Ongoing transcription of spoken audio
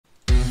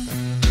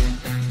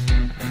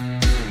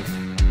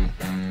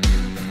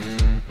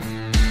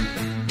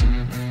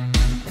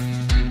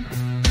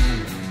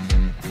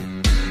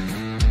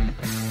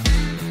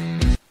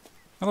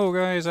Hello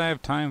guys, I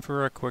have time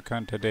for a quick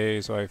hunt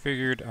today, so I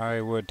figured I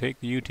would take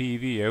the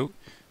UTV out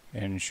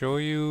and show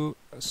you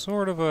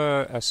sort of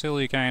a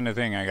silly kind of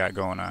thing I got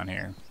going on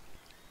here.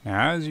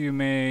 Now, as you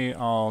may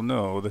all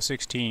know, the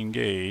 16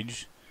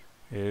 gauge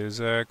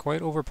is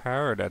quite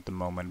overpowered at the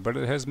moment, but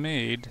it has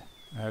made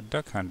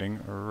duck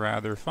hunting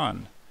rather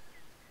fun.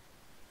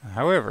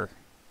 However,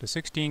 the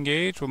 16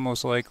 gauge will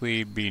most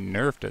likely be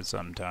nerfed at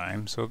some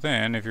time, so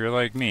then if you're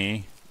like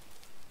me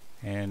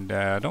and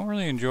don't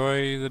really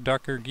enjoy the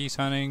duck or geese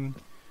hunting,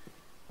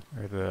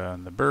 or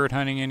the bird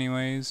hunting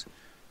anyways,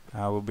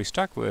 we'll be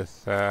stuck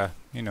with,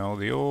 you know,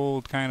 the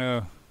old kind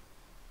of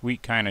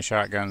weak kind of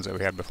shotguns that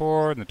we had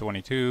before, the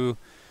 22.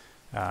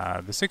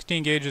 The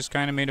 16 gauge is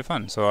kind of made it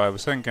fun, so I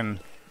was thinking,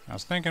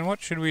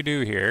 what should we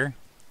do here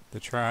to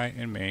try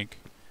and make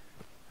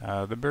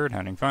the bird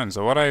hunting fun?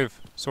 So what I've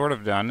sort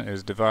of done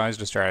is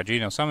devised a strategy.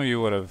 Now some of you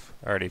would have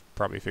already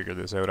probably figured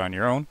this out on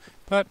your own,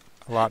 but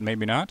a lot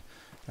maybe not.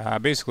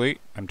 Basically,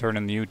 I'm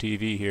turning the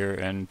UTV here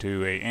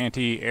into a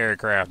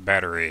anti-aircraft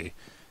battery.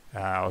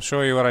 I'll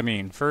show you what I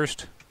mean.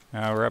 First,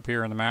 we're up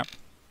here on the map,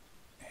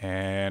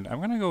 and I'm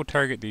going to go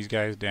target these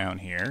guys down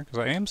here, because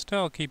I am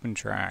still keeping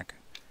track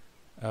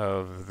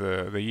of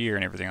the year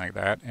and everything like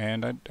that,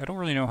 and I don't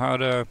really know how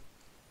to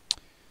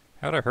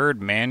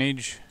herd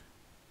manage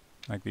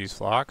like these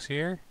flocks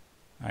here.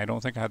 I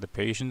don't think I have the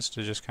patience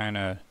to just kind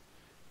of,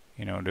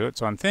 you know, do it.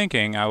 So I'm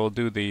thinking I will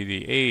do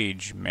the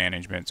age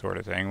management sort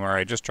of thing, where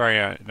I just try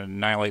to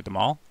annihilate them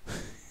all,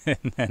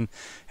 and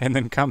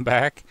then come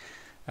back,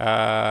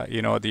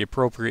 you know, at the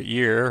appropriate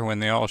year when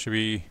they all should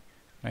be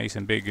nice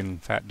and big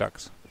and fat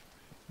ducks,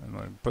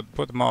 and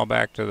put them all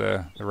back to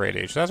the right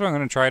age. So that's what I'm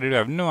going to try to do. I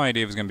have no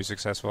idea if it's going to be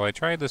successful. I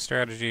tried this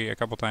strategy a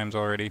couple times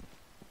already,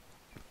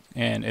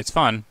 and it's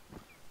fun,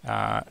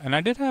 and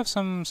I did have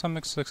some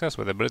success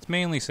with it, but it's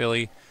mainly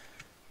silly.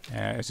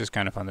 It's just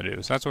kind of fun to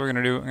do. So that's what we're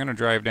going to do. I'm going to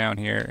drive down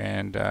here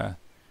and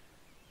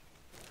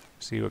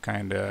see what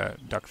kind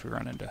of ducks we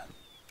run into.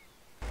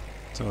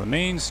 So the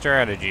main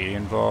strategy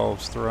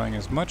involves throwing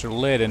as much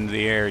lead into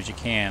the air as you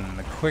can in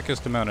the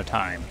quickest amount of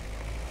time.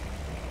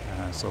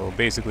 So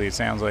basically it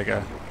sounds like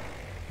an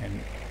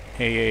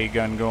AA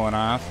gun going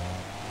off,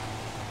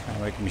 kind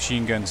of like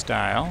machine gun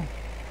style.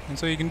 And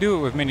so you can do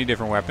it with many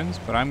different weapons,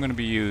 but I'm going to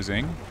be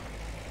using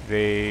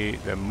the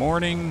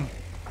morning,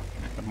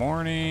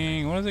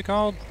 what is it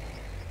called?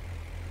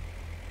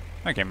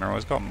 I can't remember what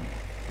it's called.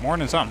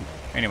 Morning something.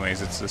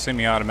 Anyways, it's the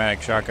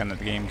semi-automatic shotgun that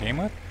the game came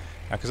with,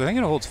 because I think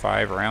it holds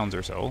 5 rounds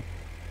or so.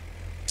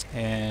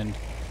 And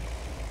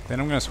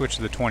then I'm going to switch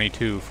to the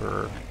 22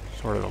 for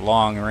sort of the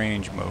long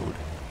range mode.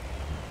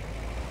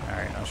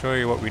 Alright, I'll show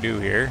you what we do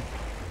here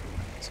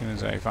as soon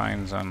as I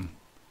find some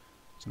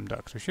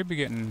ducks. We should be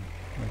getting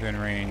within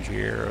range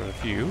here of a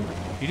few.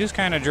 You just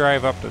kind of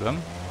drive up to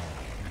them,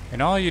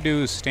 and all you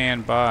do is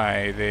stand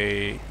by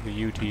the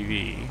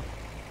UTV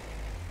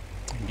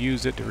and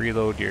use it to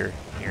reload your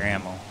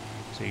ammo,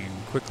 so you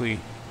can quickly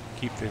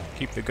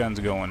keep the guns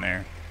going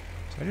there.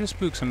 So I just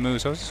spooked some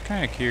moose. I was just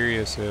kind of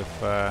curious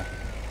if there's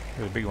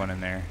a big one in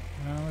there.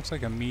 Looks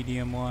like a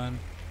medium one.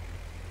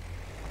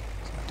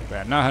 It's not too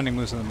bad. Not hunting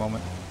moose at the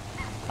moment.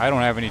 I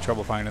don't have any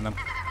trouble finding them.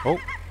 Oh!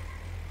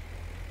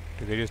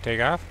 Did they just take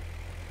off?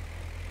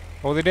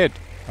 Oh, they did!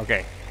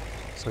 Okay.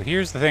 So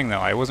here's the thing though,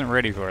 I wasn't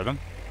ready for them.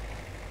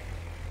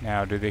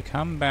 Now, do they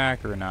come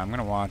back or not? I'm going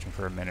to watch them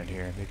for a minute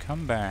here. If they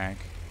come back,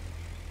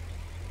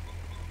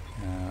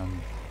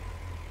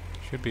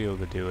 should be able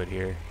to do it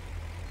here.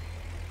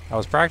 I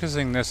was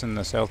practicing this in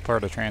the south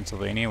part of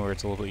Transylvania where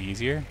it's a little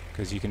easier,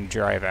 because you can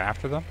drive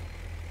after them.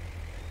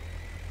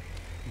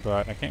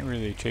 But I can't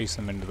really chase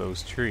them into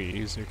those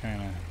trees. They're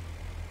kind of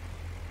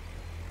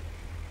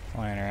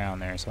flying around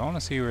there. So I want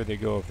to see where they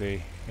go if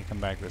they come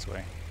back this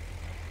way.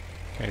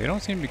 Okay, they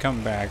don't seem to be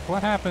coming back.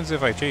 What happens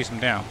if I chase them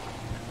down?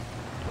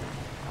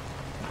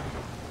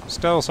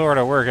 Still sort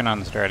of working on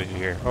the strategy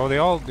here. Oh, they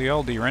all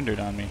de-rendered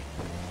on me.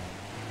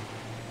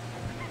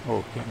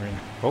 Oh, can't really.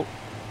 Oh,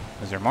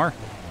 is there more?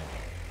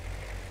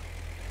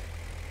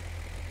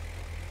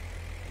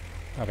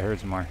 Thought I heard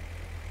some more.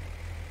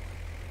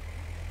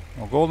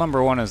 Well, goal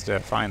number 1 is to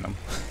find them.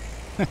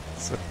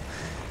 So,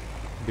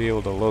 be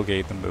able to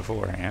locate them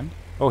beforehand.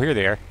 Oh, here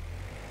they are.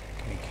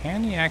 Okay,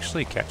 can you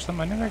actually catch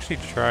them? I never actually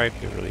tried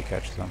to really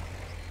catch them.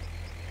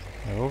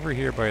 They're over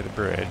here by the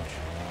bridge.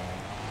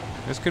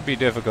 This could be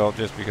difficult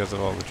just because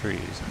of all the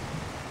trees.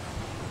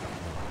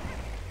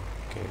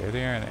 Okay, there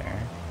they are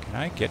there. Can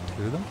I get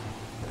to them?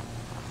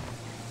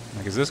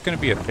 Like, is this going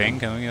to be a thing?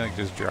 Can we, like,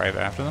 just drive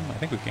after them? I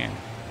think we can.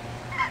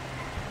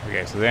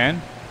 Okay, so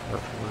then,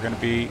 we're going to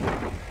be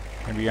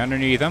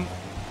underneath them.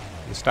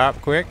 You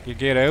stop quick, you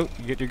get out,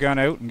 you get your gun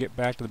out, and get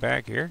back to the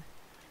back here.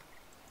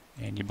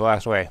 And you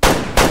blast away.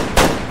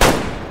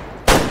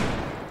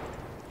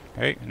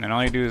 Okay, and then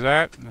all you do is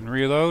that, and then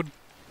reload.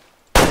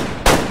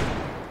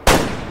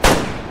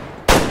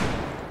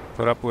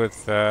 Put up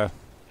with the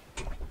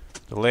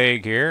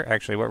leg here.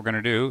 Actually, what we're going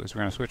to do is we're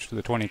going to switch to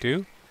the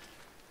 22.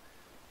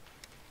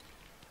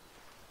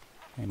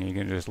 And you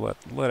can just let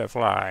it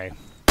fly.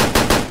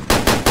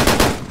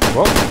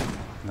 Whoa!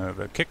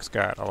 The kick's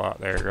got a lot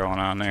there going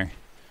on there.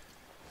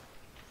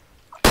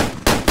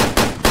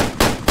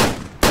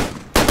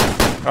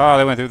 Oh,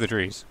 they went through the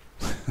trees.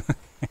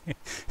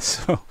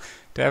 So,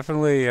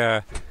 definitely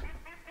a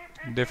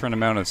different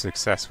amount of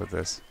success with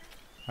this.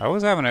 I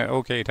was having an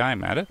okay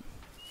time at it,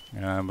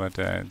 but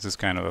it's just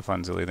kind of a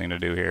fun, silly thing to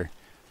do here.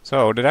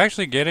 So, did I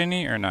actually get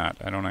any or not?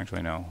 I don't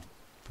actually know.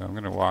 So I'm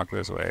going to walk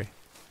this way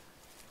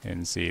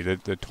and see.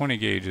 The 20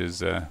 gauge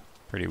is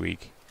pretty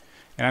weak.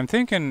 And I'm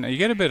thinking, you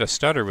get a bit of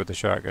stutter with the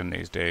shotgun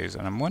these days,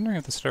 and I'm wondering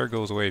if the stutter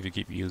goes away if you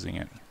keep using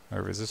it.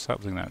 Or is this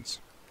something that's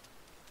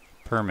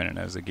permanent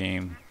as the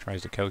game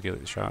tries to calculate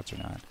the shots or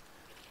not?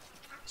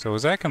 So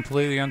was that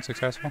completely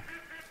unsuccessful?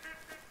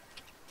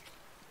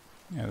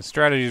 Yeah, the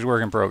strategy is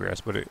work in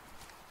progress, but it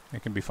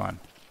can be fun.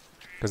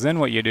 Because then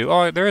what you do...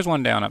 Oh, there is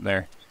one down up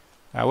there.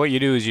 What you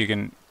do is you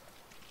can...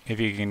 If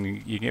you can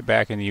get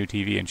back in the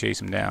UTV and chase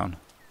them down.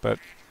 But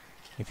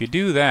if you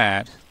do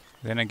that,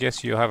 then I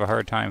guess you'll have a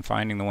hard time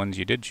finding the ones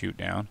you did shoot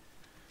down.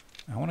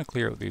 I want to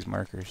clear out these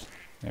markers.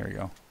 There we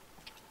go.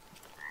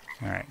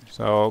 Alright,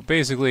 so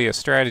basically a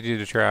strategy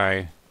to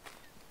try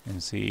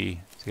and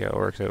see how it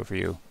works out for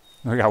you.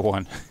 I got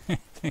one.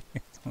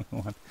 Only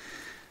one.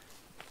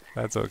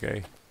 That's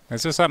okay.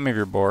 It's just something if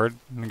you're bored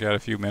and got a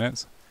few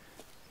minutes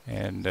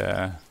and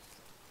want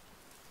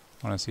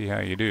to see how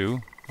you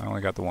do. I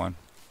only got the one.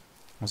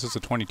 Was this a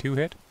 22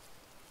 hit?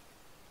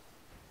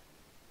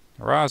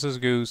 Ross's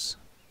goose.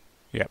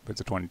 Yep, it's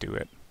a 22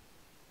 hit.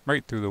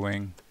 Right through the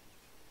wing.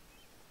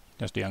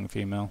 Just a young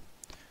female.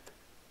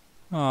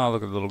 Oh,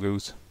 look at the little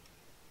goose.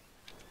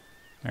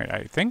 Alright,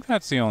 I think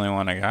that's the only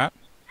one I got.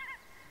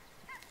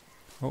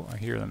 Oh, I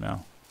hear them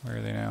now. Where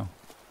are they now?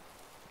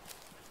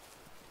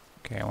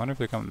 Okay, I wonder if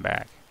they're coming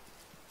back.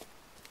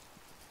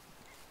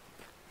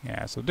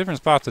 Yeah, so different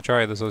spots to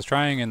try this. I was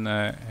trying in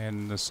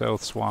the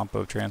south swamp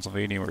of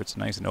Transylvania where it's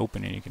nice and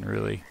open and you can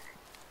really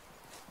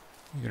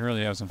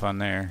have some fun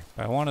there.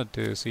 But I wanted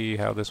to see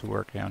how this would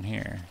work down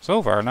here.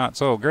 So far, not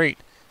so great.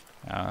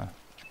 But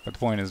the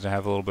point is to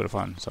have a little bit of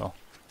fun. So,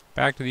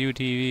 back to the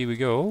UTV we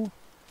go.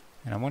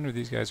 And I wonder if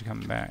these guys are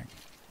coming back.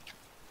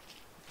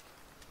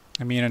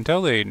 I mean,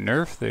 until they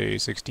nerf the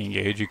 16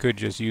 gauge, you could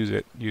just use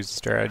the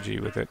strategy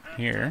with it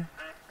here.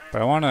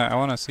 But I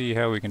wanna see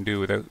how we can do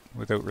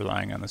without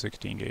relying on the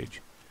 16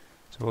 gauge.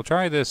 So we'll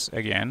try this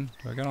again.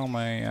 So I got all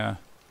my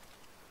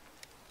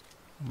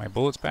my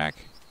bullets back.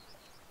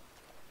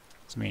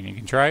 So, I mean, you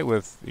can try it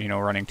with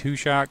running 2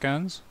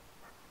 shotguns.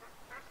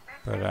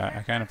 But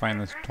I kind of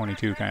find this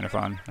 22 kind of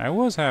fun. I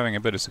was having a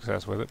bit of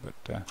success with it,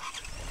 but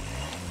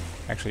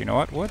actually, you know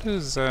what? What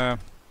is what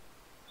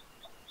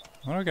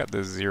do I got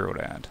this zeroed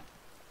at?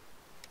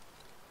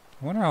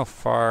 I wonder how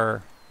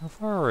far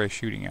are I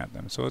shooting at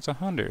them? So it's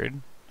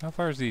 100. How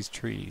far is these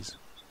trees?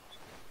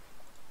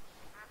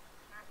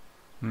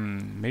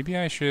 Maybe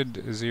I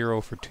should zero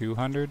for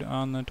 200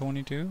 on the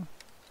 22?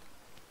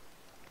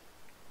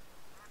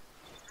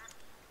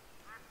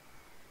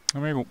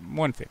 Or maybe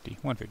 150.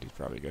 150 is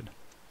probably good.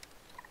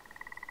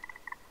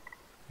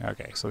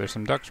 Okay, so there's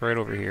some ducks right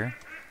over here.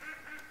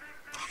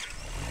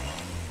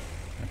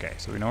 Okay,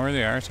 so we know where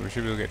they are, so we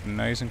should be able to get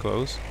nice and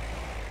close.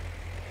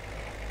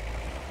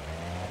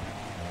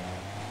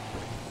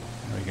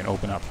 And we can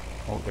open up.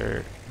 Oh,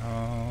 there.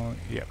 Oh,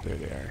 yep, there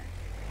they are.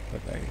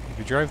 But if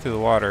you drive through the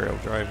water,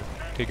 it'll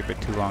take a bit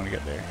too long to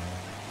get there.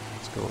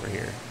 Let's go over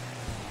here.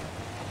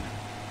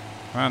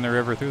 On the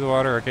river, through the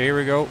water. Okay, here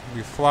we go.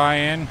 We fly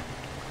in.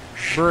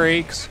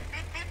 Brakes.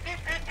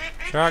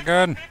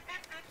 Shotgun.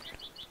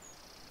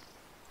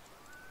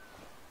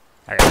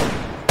 Okay.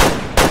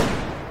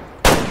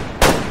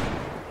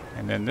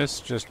 And then this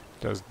just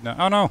does not...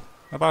 Oh no!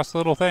 I lost the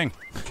little thing.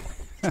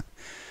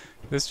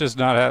 This does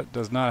not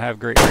have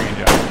great range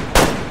on it.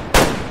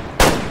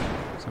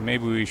 So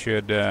maybe we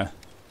should get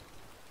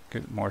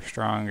a more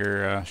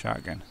stronger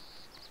shotgun.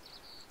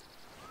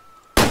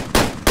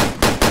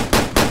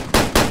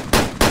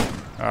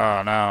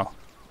 Oh no.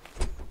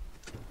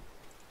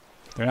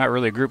 They're not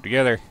really grouped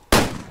together.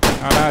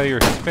 Oh no,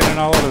 you're spinning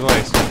all over the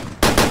place.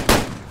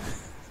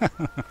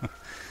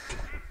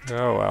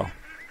 Oh well.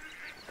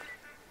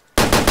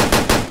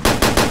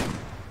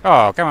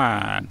 Oh, come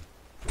on.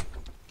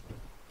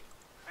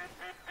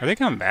 Are they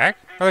coming back?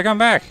 Are they coming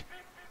back?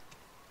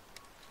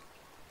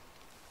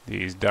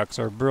 These ducks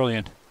are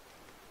brilliant.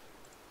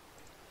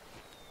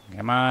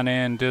 Come on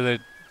into the...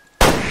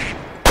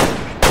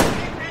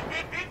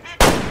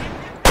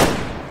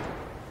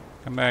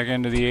 Come back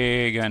into the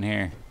AA gun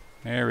here.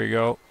 There we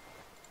go.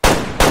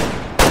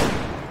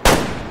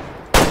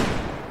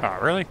 Oh,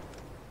 really?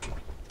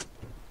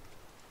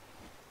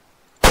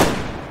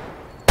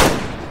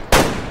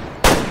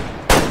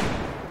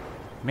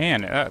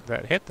 Man,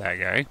 that hit that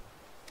guy.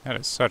 That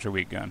is such a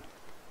weak gun.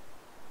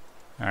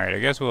 Alright, I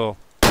guess we'll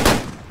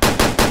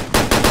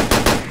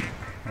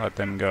let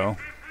them go,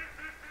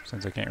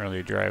 since I can't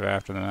really drive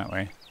after them that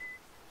way.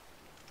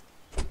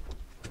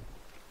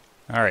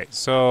 Alright,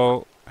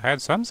 so I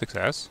had some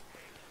success,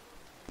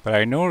 but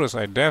I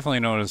definitely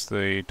noticed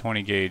the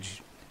 20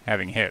 gauge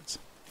having hits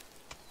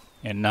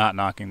and not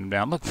knocking them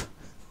down. Look,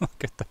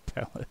 Look at the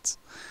pellets.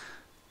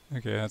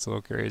 Okay, that's a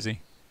little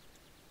crazy.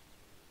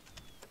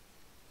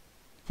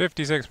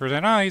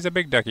 56%. Oh, he's a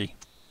big ducky.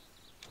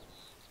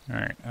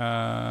 Alright,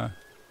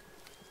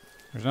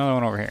 there's another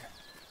one over here.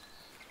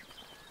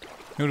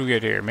 Who do we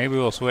get here? Maybe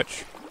we'll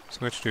switch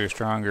to a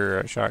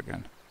stronger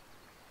shotgun.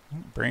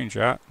 Brain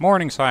shot.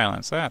 Morning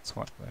silence. That's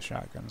what the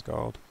shotgun's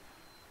called.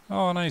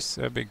 Oh, nice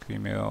big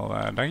female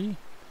ducky.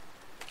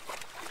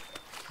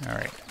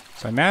 Alright.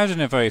 So imagine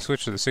if I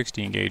switch to the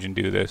 16 gauge and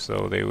do this,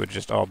 though, they would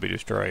just all be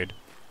destroyed.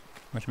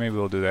 Which maybe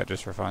we'll do that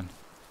just for fun.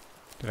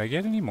 Did I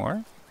get any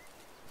more?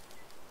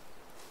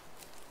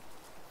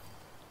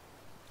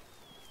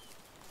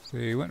 So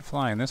he went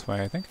flying this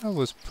way. I think I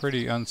was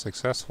pretty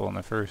unsuccessful in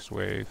the first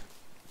wave.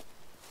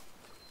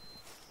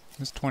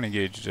 This 20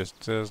 gauge just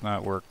does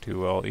not work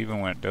too well, even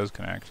when it does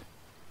connect.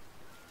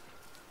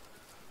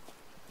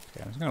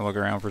 Okay, I'm just going to look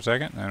around for a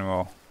second, and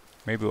then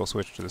maybe we'll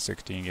switch to the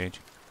 16 gauge.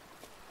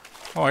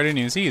 Oh, I didn't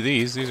even see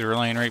these. These are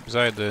laying right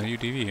beside the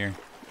UTV here.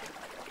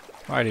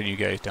 Why didn't you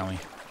guys tell me?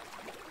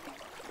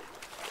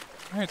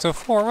 Alright, so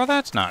 4. Well,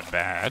 that's not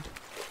bad.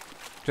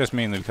 Just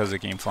mainly because it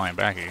came flying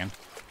back again.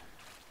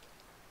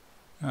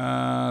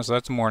 So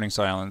that's morning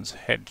silence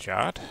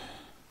headshot.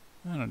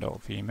 An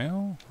adult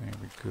female. There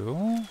we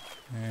go.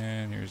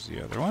 And here's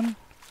the other one.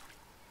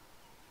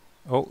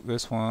 Oh,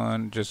 this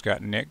one just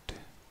got nicked.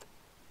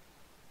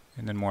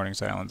 And then morning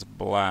silence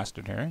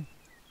blasted her.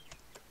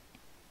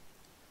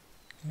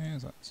 Okay,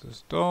 so that's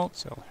this adult.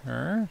 Sell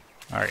her.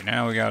 Alright,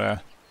 now we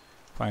gotta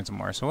find some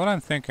more. So what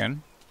I'm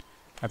thinking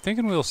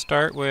we'll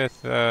start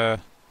with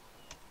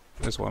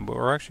this one, but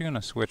we're actually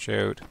gonna switch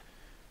out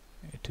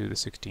to the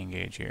 16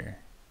 gauge here.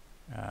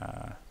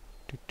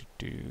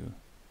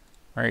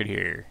 Right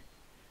here.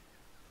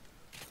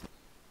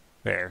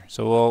 There.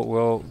 So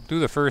we'll do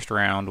the first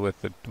round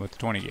with the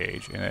 20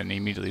 gauge, and then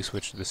immediately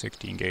switch to the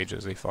 16 gauge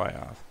as they fly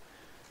off.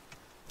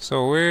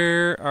 So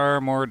where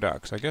are more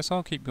ducks? I guess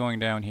I'll keep going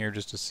down here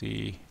just to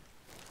see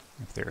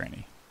if there are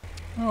any.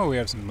 Oh, we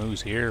have some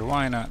moose here.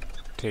 Why not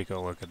take a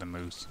look at the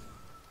moose?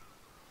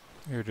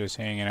 They're just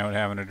hanging out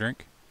having a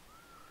drink.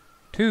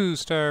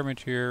 2-star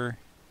mature.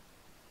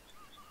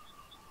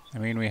 I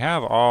mean, we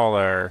have all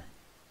our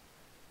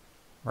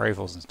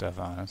rifles and stuff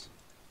on us.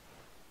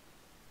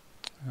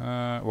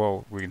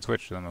 Well, we can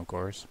switch to them, of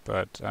course,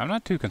 but I'm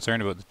not too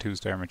concerned about the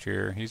 2-star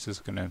mature. He's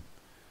just gonna...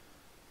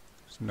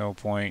 There's no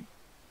point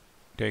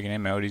taking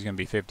him out. He's gonna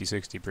be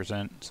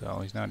 50-60%, so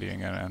he's not even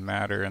gonna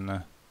matter in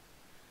the...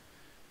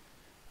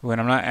 When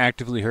I'm not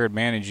actively herd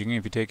managing,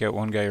 if you take out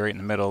one guy right in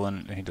the middle,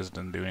 then he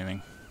doesn't do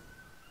anything.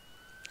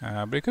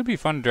 But it could be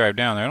fun to drive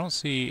down there. I don't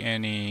see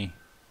any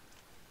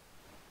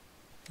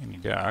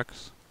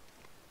ducks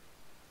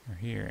or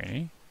hear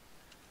any,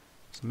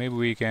 so maybe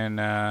we can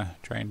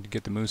try and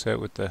get the moose out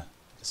with the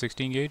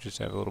 16 gauge. Just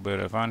have a little bit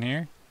of fun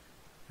here.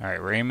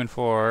 Alright, we're aiming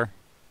for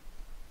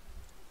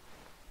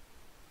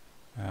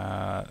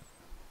the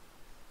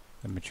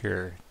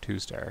mature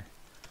 2-star,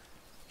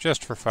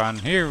 just for fun.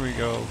 Here we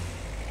go.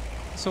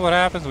 So what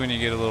happens when you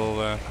get a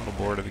little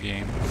bored of the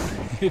game?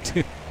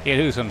 You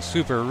do some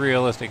super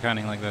realistic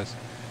hunting like this.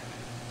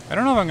 I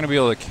don't know if I'm going to be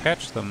able to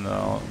catch them,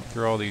 though,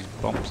 through all these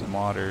bumps and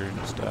water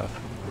and stuff.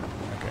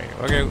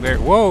 Okay, there.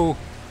 Whoa!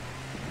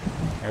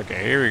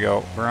 Okay, here we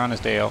go. We're on his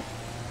tail.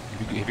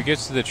 If he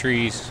gets to the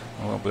trees,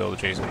 we'll be able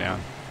to chase him down.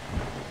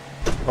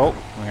 Oh,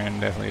 and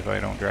definitely if I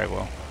don't drive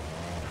well.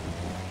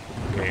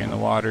 Okay, in the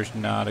water's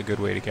not a good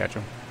way to catch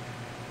him.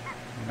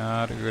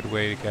 Not a good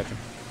way to catch him.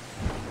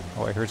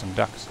 Oh, I heard some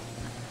ducks.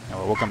 Oh,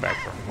 well, we'll come back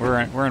for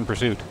him. We're in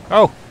pursuit.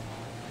 Oh!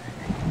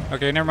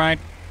 Okay, never mind.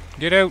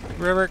 Get out,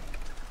 river.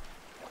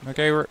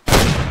 Okay, we're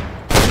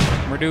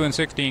doing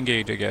 16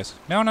 gauge, I guess.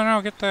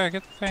 No, get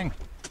the thing.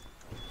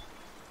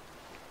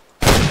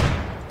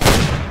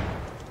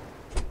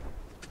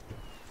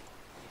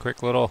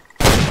 Quick little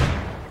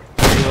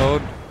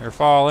reload. They're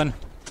falling.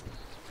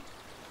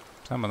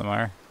 Some of them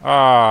are.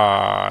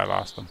 Ah, I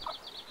lost them.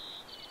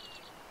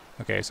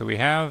 Okay, so we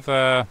have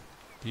the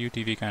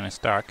UTV kind of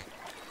stuck,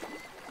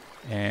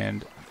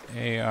 and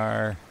they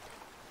are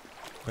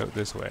about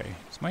this way.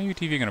 Is my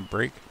UTV gonna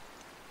break?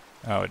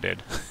 Oh, it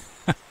did.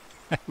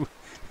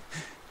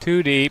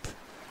 Too deep.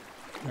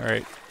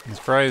 Alright, I'm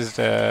surprised,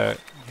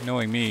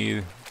 knowing me,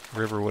 the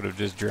river would have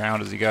just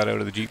drowned as he got out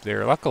of the Jeep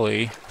there.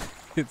 Luckily,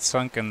 it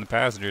sunk on the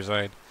passenger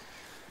side.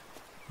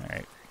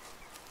 Alright.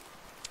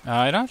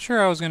 I'm not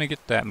sure I was going to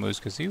get that moose,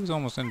 because he was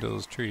almost into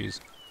those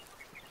trees.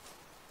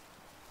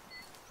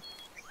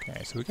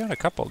 Okay, so we got a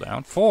couple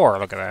down. 4,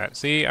 look at that.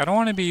 See, I don't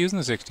want to be using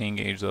the 16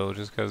 gauge, though,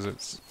 just because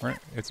it's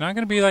not going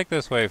to be like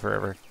this way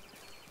forever.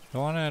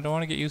 Don't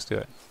want to get used to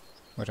it.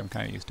 Which I'm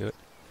kind of used to it.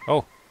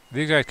 Oh, are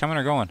these guys coming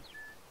or going?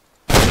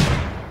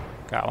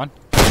 Got one.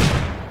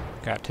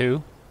 Got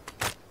 2.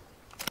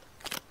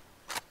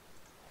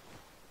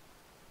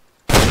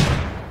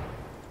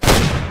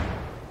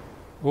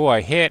 Oh,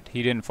 I hit.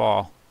 He didn't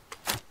fall.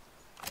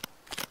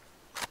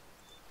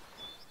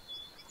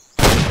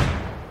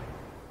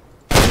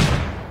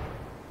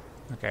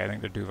 Okay, I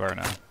think they're too far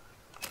now.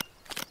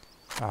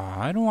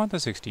 I don't want the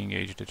 16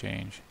 gauge to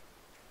change.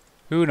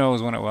 Who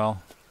knows when it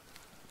will.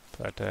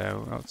 But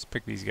let's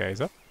pick these guys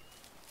up.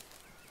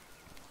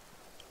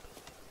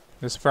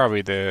 This is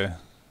probably the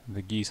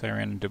geese I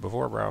ran into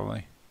before,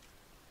 probably.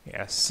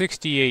 Yeah,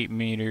 68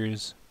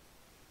 meters.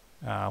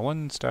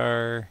 1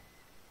 star.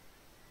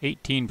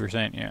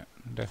 18%, yeah.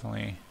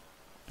 Definitely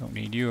don't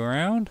need you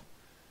around.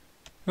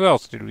 Who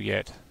else did we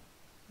get?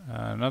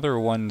 Another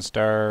 1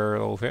 star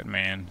low fit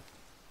man.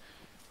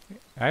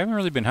 I haven't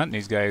really been hunting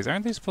these guys.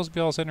 Aren't they supposed to be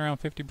all sitting around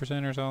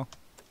 50% or so?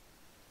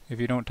 If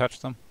you don't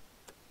touch them.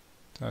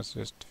 So that's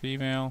just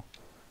female.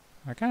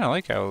 I kind of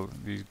like how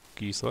these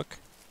geese look.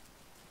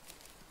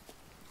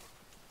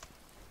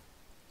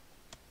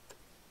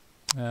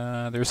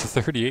 There's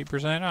a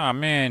 38%. Aw,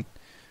 man.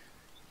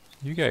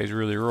 You guys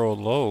really rolled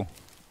low.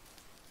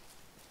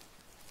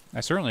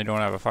 I certainly don't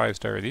have a 5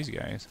 star of these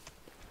guys.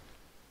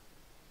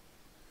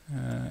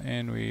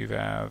 And we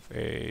have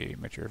a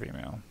mature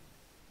female.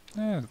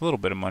 A little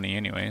bit of money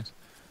anyways.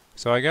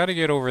 So I gotta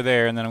get over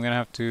there, and then I'm gonna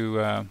have to...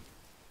 oh,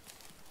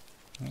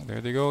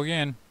 there they go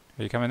again.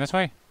 Are you coming this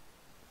way?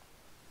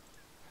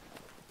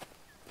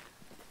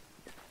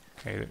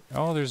 Okay.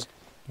 Oh, there's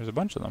a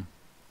bunch of them.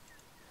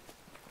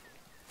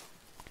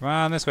 Come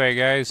on this way,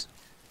 guys.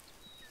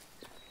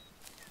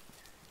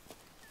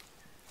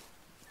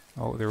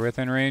 Oh, they're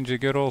within range of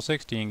good old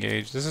 16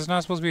 gauge. This is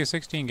not supposed to be a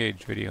 16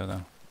 gauge video,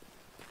 though.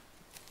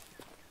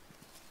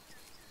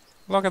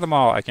 Look at them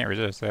all. I can't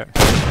resist that.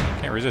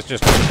 Can't resist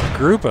just a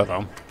group of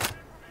them.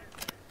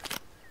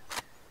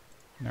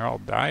 They're all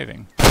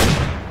diving.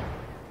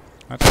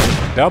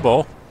 That's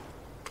double.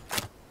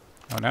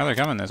 Oh, now they're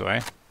coming this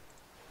way.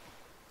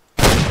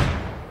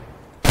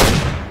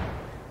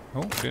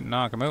 Oh, didn't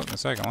knock them out in the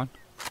second one.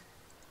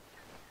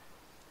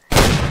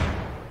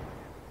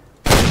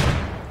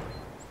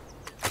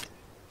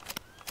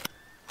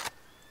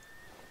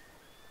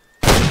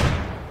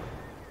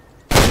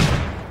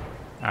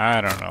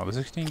 I don't know. The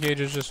 16 gauge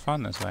is just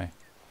fun this way.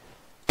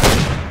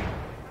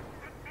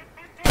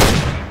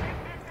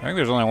 I think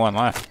there's only one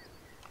left.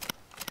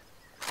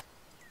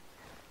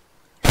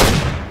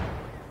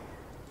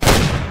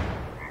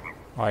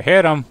 Oh, I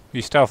hit him.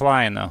 He's still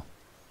flying though.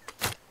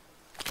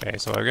 Okay,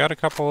 so I've got a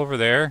couple over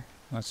there.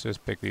 Let's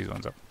just pick these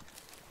ones up.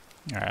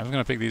 Alright, I'm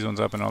going to pick these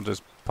ones up and I'll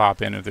just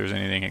pop in if there's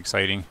anything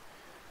exciting.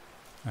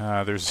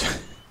 There's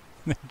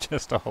they're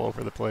just all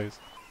over the place.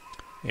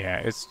 Yeah,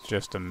 it's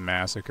just a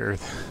massacre.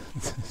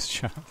 This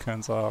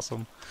shotgun's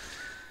awesome.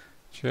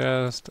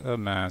 Just a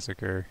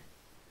massacre.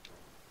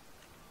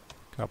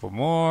 Couple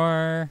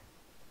more.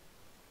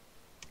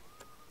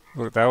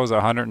 Look, that was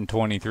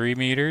 123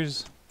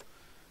 meters.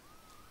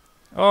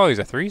 Oh, he's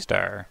a 3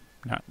 star.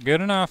 Not good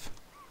enough.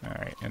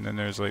 Alright, and then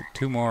there's like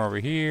 2 more over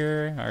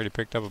here. I already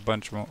picked up a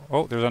bunch more.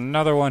 Oh, there's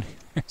another one.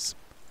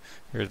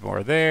 There's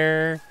more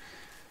there.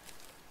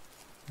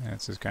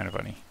 This is kind of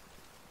funny.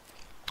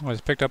 I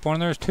just picked up one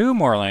and there's 2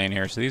 more laying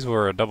here, so these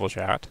were a double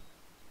shot.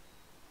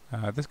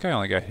 This guy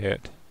only got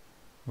hit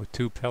with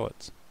 2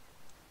 pellets.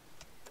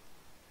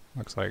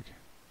 Looks like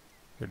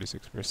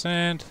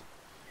 36%.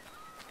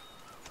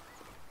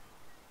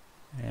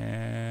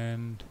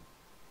 And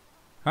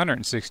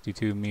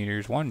 162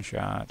 meters, 1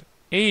 shot.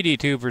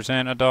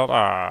 82% adult.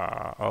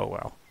 Ah, oh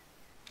well.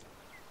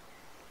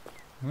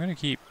 I'm gonna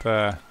keep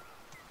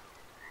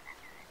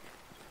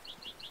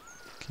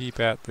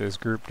at this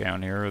group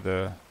down here, or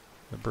the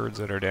birds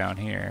that are down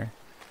here,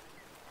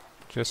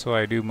 just so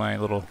I do my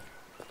little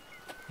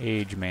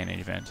age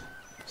management.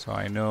 So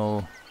I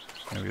know,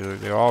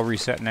 they all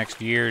reset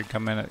next year and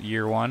come in at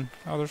year 1.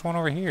 Oh, there's one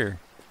over here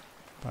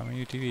by my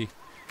UTV.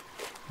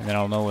 And then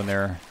I'll know when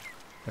they're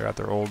at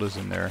their oldest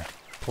and their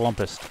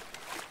plumpest.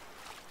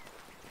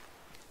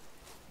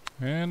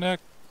 And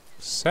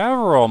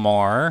several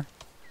more.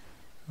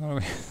 Oh,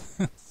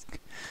 this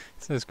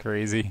is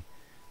crazy.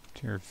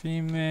 Your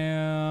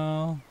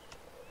female.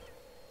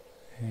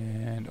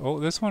 And oh,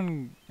 this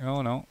one,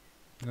 oh no,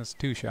 that's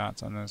 2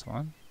 shots on this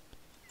one.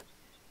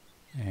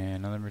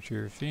 And another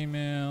mature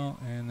female,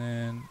 and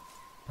then,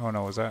 oh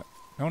no, was that,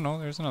 oh no,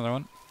 there's another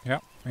one.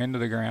 Yep, into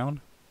the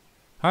ground.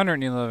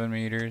 111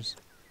 meters,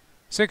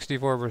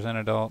 64%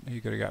 adult. He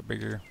could have got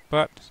bigger,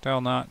 but still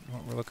not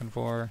what we're looking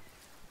for.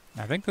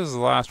 I think this is the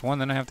last one,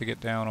 then I have to get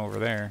down over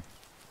there.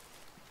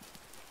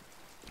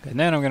 And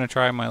then I'm going to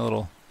try my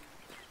little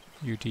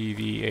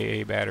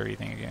UTV AA battery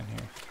thing again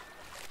here.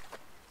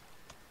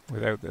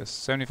 Without this.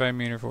 75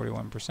 meter,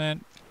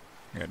 41%.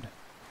 Good.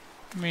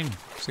 I mean,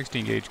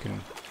 16 gauge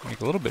can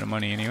make a little bit of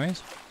money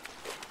anyways.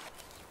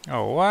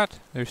 Oh, what?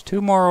 There's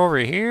 2 more over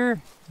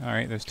here?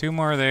 Alright, there's 2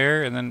 more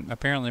there, and then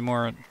apparently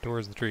more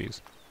towards the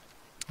trees.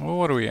 Well,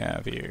 what do we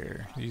have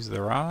here? These are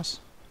the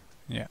Ross?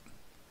 Yeah.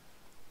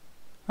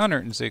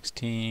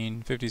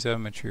 116,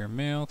 57 mature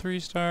male, 3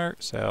 star,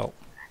 sell.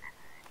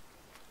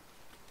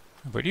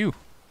 How about you?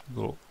 A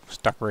little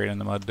stuck right in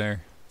the mud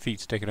there. Feet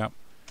sticking up.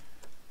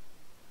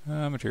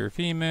 Mature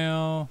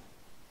female.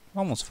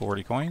 Almost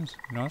 40 coins.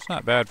 No, it's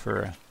not bad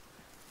for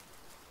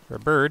a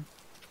bird.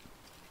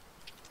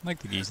 I like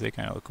the geese, they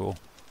kind of look cool.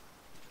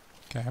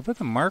 Okay, I put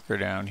the marker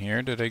down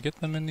here. Did I get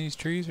them in these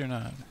trees or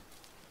not?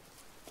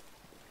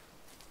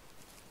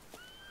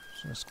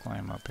 Let's just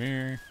climb up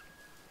here.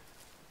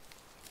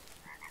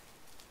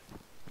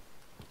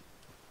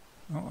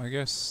 Oh, I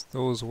guess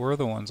those were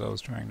the ones I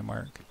was trying to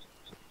mark.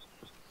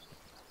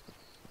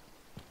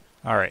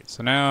 Alright,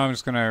 so now I'm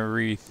just gonna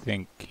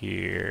rethink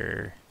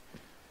here.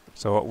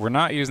 So we're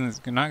not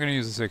gonna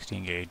use the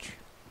 16 gauge.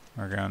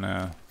 We're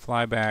gonna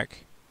fly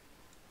back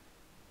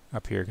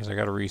up here because I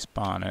gotta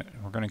respawn it.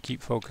 We're gonna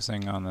keep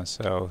focusing on the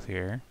south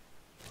here.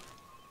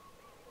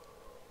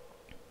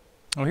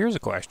 Oh, here's a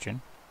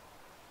question.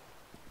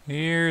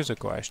 Here's a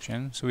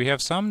question. So we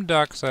have some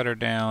ducks that are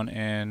down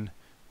in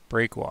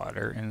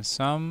breakwater and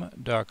some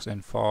ducks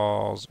in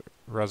Falls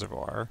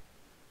Reservoir.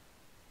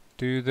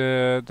 Do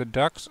the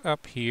ducks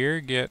up here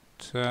get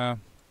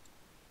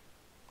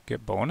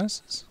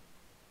bonuses?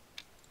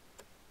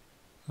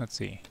 Let's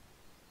see.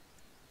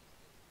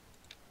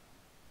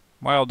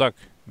 Wild duck,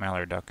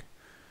 mallard duck.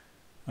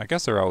 I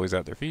guess they're always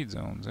at their feed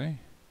zones, eh?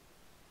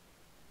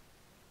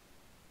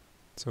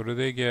 So do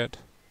they get...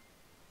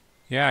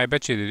 Yeah, I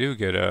bet you they do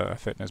get a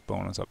fitness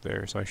bonus up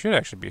there, so I should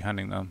actually be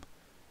hunting them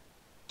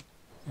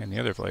in the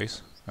other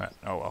place.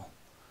 Oh well.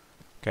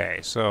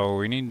 Okay, so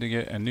we need to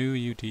get a new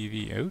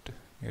UTV out.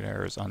 Get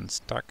ours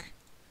unstuck.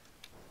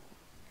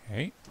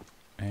 Okay,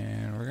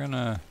 and we're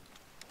gonna...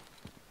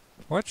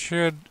 What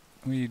should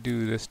we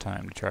do this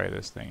time to try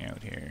this thing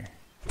out here?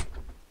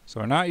 So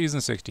we're not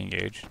using 16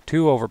 gauge.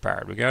 Too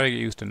overpowered. We gotta get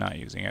used to not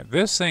using it.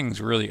 This thing's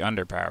really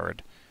underpowered.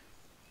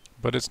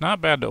 But it's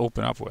not bad to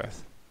open up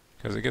with.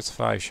 Because it gets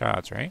 5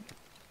 shots, right?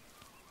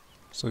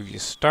 So if you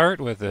start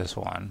with this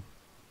one...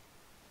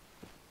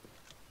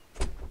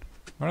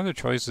 What other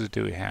choices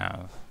do we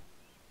have?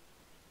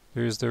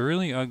 There's the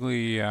really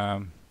ugly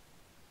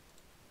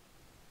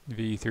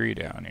V3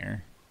 down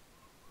here.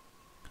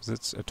 Because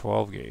it's a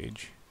 12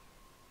 gauge.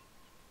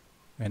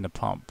 And the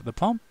pump. The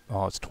pump,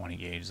 oh, it's 20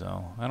 gauge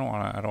though. I don't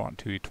want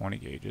two 20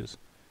 gauges.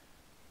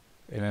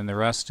 And then the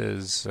rest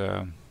is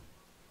the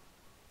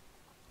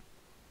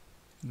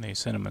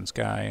Cinnamon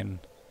Sky and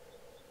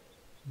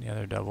the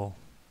other double.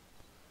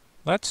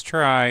 Let's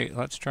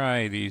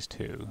try these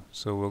two.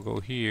 So we'll go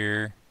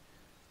here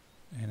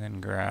and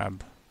then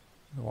grab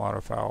the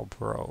Waterfowl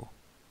Pro.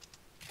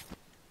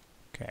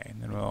 Okay,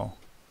 and then we'll...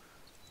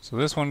 So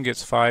this one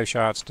gets 5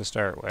 shots to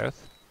start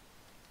with.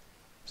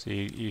 So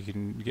you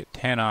can get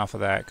 10 off of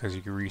that because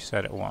you can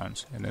reset it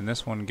once. And then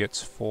this one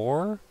gets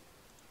 4,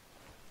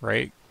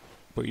 right?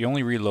 But you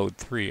only reload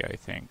 3, I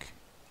think.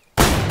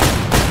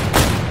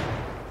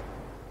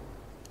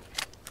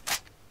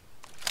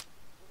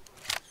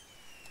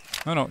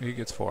 Oh no, he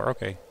gets 4.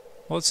 Okay.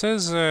 Well, it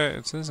says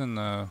in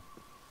the...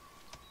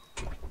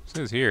 It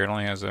says here it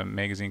only has a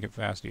magazine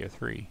capacity of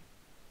 3.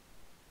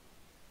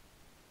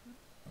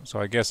 So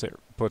I guess it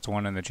puts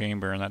 1 in the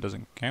chamber and that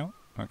doesn't count?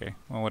 Okay,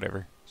 well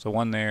whatever. So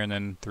 1 there and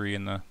then 3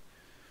 in the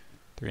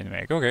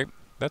mag. Okay,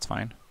 that's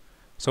fine.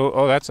 So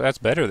oh that's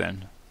better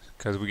then.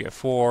 Because we get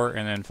 4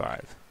 and then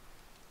 5.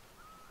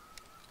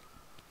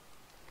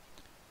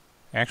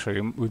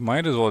 Actually, we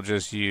might as well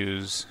just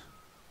use...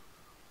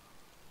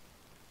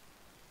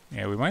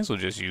 Yeah, we might as well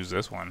just use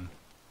this one.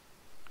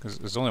 Because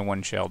there's only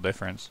 1 shell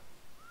difference.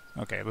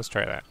 Okay, let's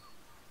try that.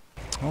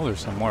 Oh, there's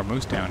some more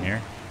moose down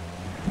here.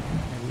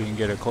 Maybe we can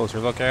get a closer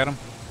look at them.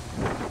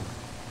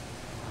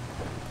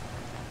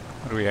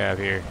 What do we have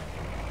here?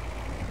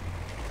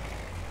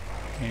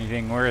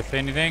 Anything worth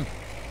anything?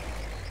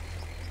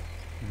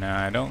 No,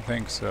 I don't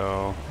think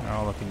so. They're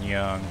all looking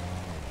young.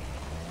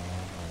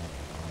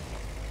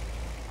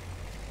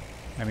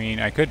 I mean,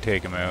 I could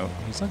take him out.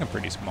 He's looking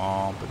pretty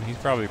small, but he's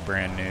probably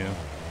brand new.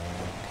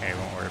 Okay,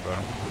 won't worry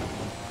about him.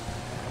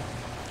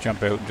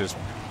 Jump out and just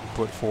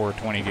put 4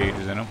 20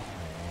 gauges in him.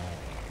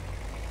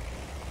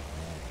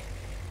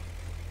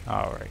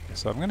 Alright,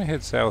 so I'm gonna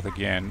head south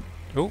again.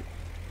 Oh!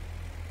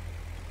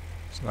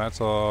 So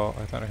that's all.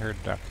 I thought I heard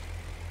duck.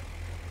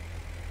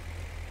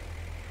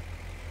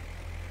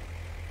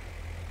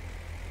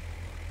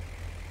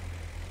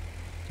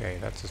 Okay,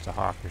 that's just a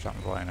hawk or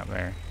something flying up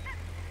there.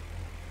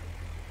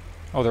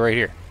 Oh, they're right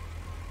here.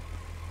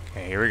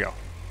 Okay, here we go.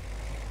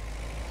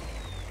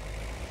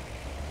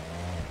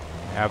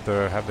 Have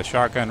the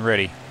shotgun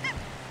ready.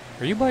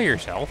 Are you by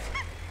yourself?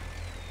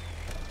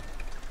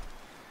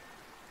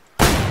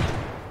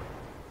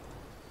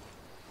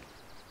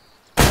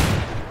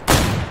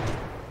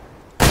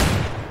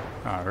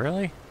 Oh,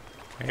 really?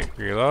 Okay,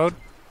 reload.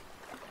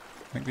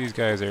 I think these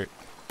guys are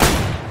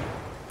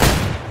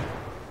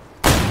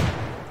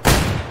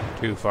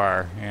too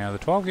far. Yeah, the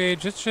 12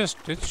 gauge, it's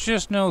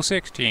just no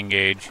 16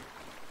 gauge.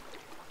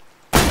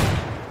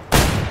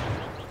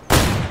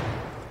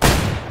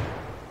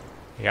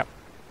 Yep.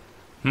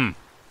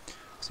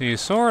 So you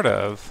sort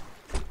of...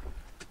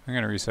 I'm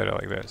gonna reset it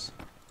like this.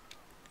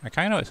 I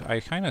kind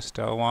of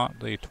still want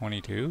the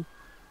 22.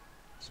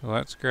 So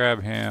let's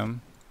grab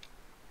him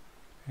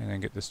and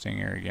then get the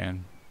stinger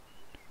again.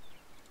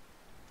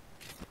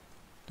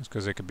 Just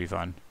because it could be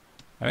fun.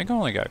 I think I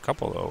only got a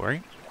couple though,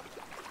 right?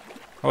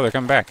 Oh, they're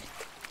coming back.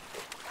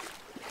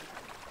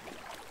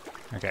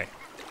 Okay.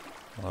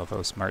 I love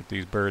how smart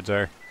these birds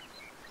are.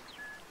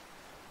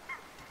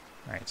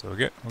 Alright, so we'll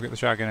get the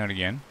shotgun out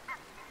again.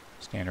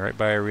 Stand right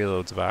by a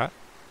reload spot.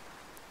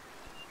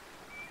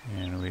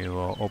 And we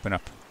will open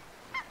up.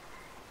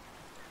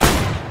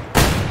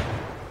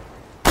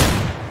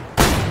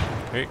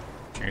 Okay,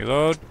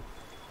 reload.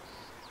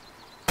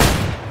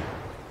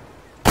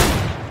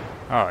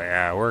 Oh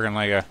yeah, working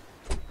like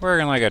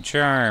a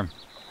charm.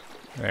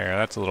 There,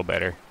 that's a little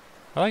better.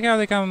 I like how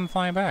they come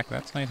flying back.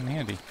 That's nice and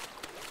handy.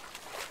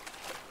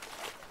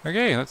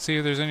 Okay, let's see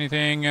if there's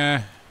anything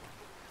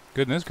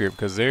good in this group,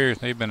 because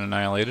they've been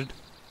annihilated.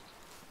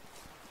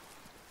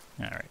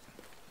 All right,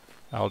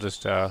 I'll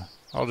just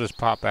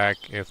pop back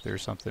if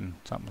there's something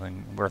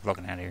worth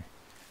looking at here.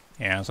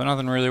 Yeah, so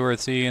nothing really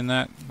worth seeing.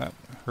 That that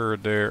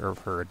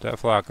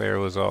flock there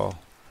was all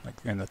like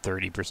in the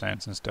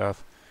 30% and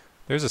stuff.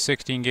 There's a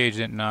 16 gauge,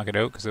 didn't knock it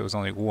out because it was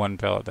only one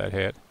pellet that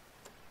hit.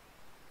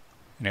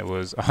 And it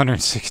was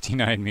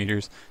 169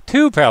 meters.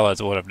 2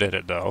 pellets would have did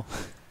it though.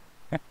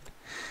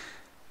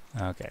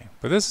 Okay,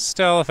 but this is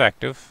still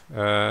effective.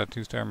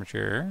 2-star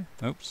mature.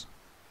 Oops.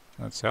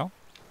 Let's sell.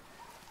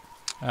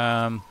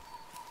 Because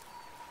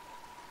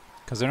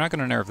they're not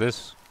going to nerf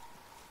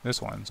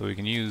this one, so we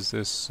can use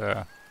this,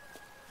 I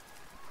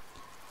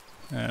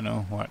don't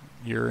know, what,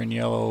 urine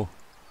yellow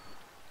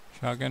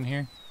shotgun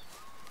here?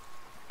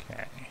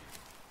 Okay.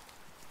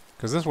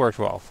 Because this works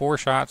well. 4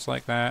 shots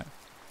like that.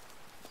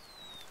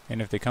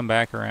 And if they come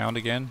back around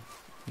again,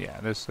 yeah,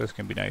 this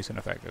can be nice and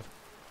effective.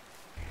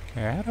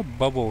 Okay, I had a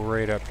bubble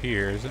right up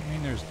here. Does that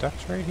mean there's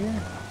ducks right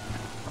here?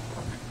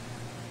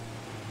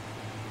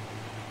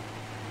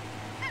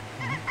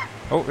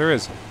 Oh, there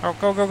is. Oh,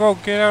 go, go, go.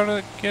 Get out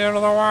of the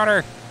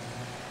water.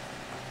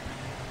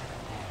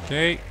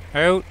 Okay,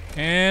 out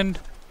and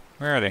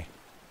where are they?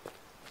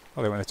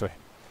 Oh, they went this way.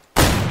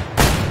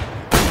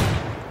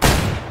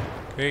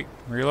 Okay,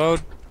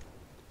 reload.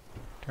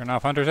 Turn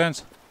off hunter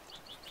sense.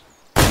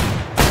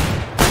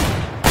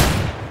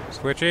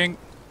 Switching.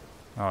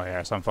 Oh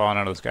yeah, so I'm falling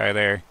out of the sky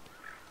there.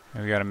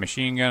 And we got a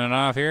machine gunning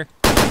off here.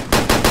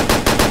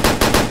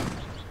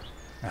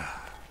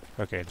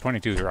 Okay, the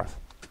 22s are off.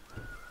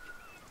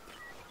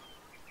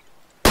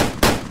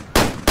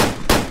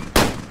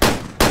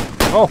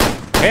 Oh,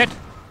 hit!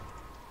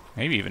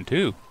 Maybe even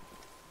 2.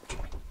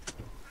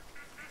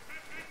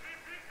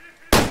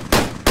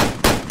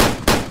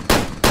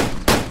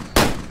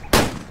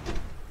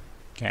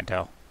 Can't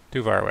tell.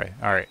 Too far away.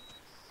 Alright.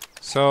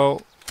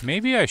 So,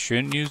 maybe I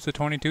shouldn't use the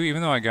 22,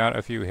 even though I got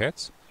a few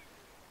hits.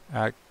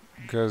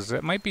 Because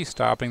it might be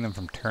stopping them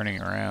from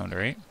turning around,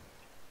 right?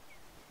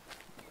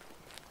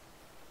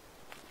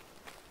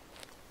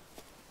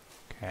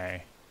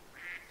 Okay.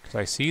 Because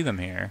I see them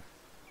here.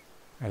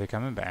 Are they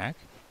coming back?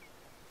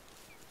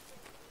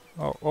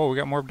 Oh, we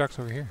got more ducks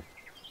over here.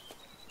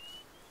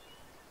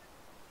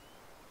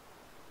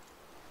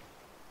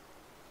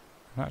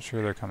 I'm not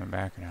sure they're coming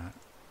back or not.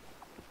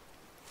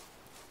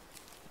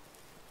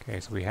 Okay,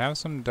 so we have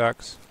some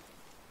ducks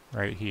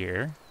right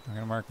here. I'm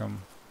going to mark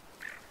them.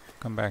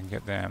 Come back and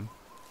get them.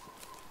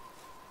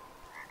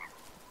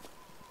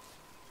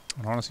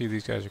 I want to see if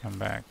these guys are coming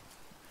back.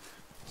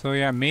 So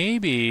yeah,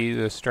 maybe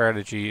the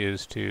strategy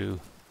is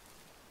to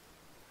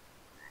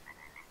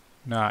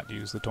not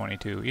use the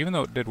 22, even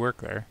though it did work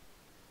there.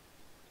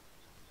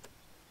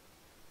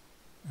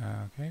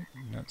 Okay,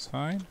 that's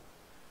fine.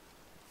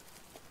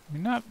 I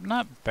mean,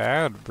 not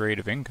bad rate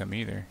of income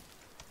either.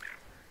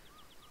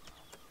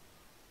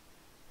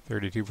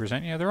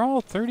 32%? Yeah, they're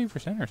all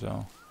 30% or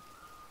so.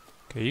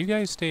 Okay, you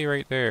guys stay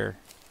right there.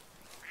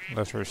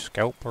 Unless for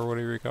scalp or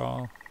whatever you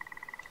call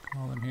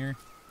them here.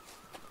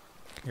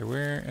 Okay,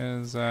 where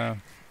is now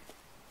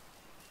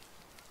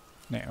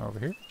over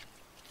here?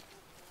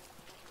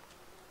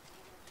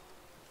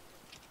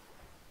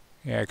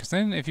 Yeah, because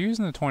then if you're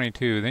using the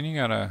 22, then you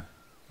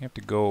have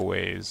to go a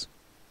ways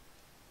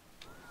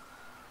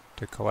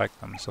to collect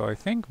them. So I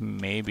think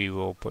maybe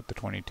we'll put the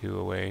 22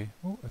 away.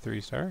 Oh, a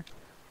 3-star.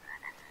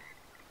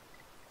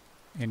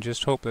 And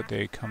just hope that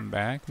they come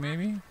back,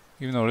 maybe?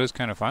 Even though it is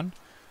kind of fun.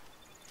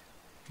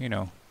 You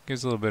know,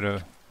 gives a little bit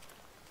of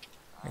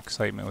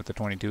excitement with the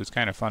 22. It's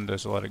kind of fun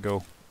just to let it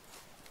go.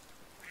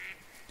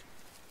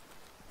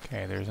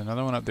 Okay, there's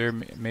another one up there.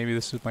 Maybe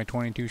this is my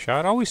 22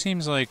 shot. Always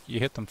seems like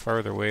you hit them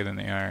farther away than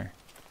they are.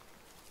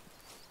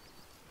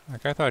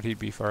 Like, I thought he'd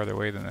be farther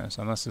away than this.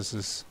 Unless this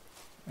is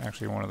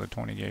actually one of the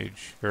 20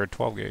 gauge, or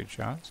 12 gauge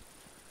shots.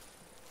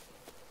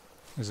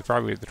 This is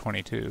probably the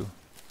 22.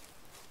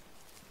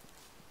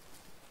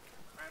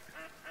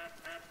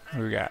 What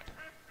do we got?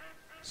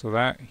 So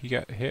that, he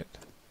got hit.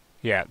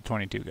 Yeah,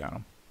 22 got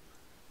him.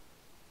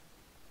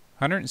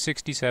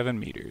 167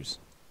 meters.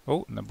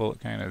 Oh, and the bullet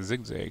kind of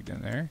zigzagged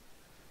in there.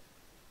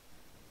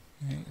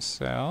 Okay,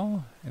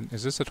 sell. And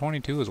is this a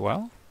 22 as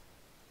well?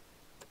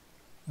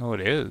 Oh, it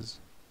is.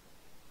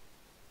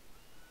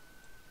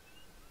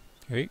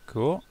 Okay,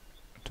 cool.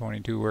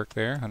 22 worked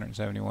there,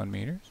 171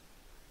 meters.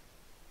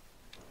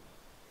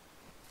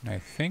 And I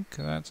think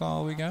that's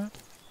all we got.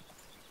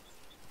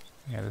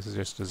 Yeah, this is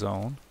just a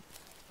zone.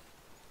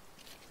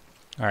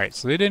 Alright,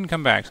 so they didn't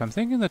come back, so I'm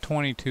thinking the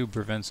 22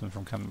 prevents them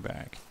from coming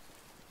back.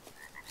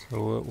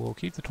 So we'll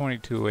keep the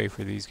 22 away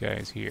for these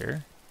guys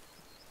here.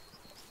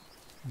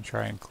 And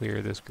try and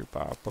clear this group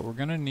off. But we're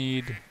going to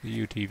need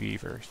the UTV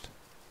first.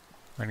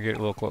 We're going to get a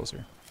little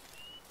closer.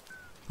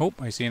 Oh,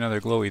 I see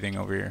another glowy thing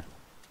over here.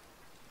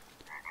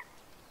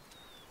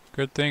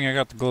 Good thing I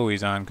got the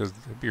glowies on, because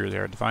it'd be really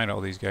hard to find all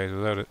these guys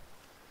without it.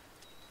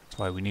 That's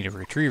why we need a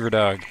retriever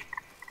dog.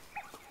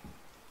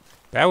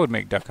 That would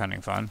make duck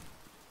hunting fun.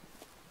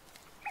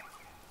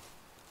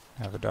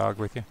 Have a dog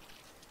with you.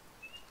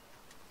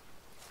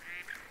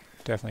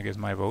 Definitely gets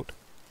my vote.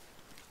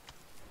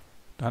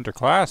 The Hunter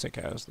Classic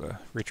has the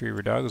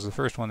retriever dog. It was the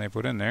first one they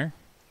put in there.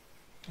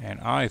 And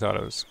I thought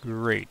it was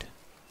great.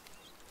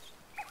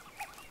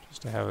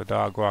 Just to have a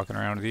dog walking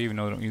around with you, even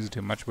though they don't use it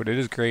too much. But it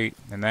is great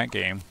in that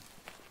game.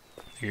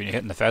 You're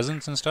hitting the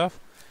pheasants and stuff.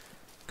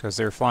 Because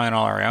they're flying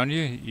all around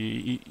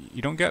you.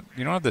 You don't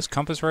have this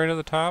compass right at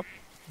the top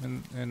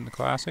in the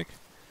Classic.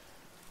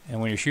 And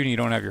when you're shooting, you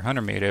don't have your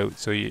hunter made out,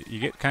 so you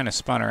get kind of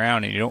spun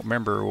around and you don't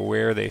remember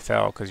where they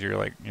fell, because you're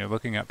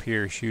looking up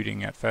here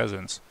shooting at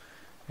pheasants,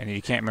 and you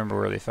can't remember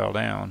where they fell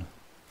down.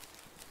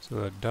 So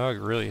the dog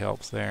really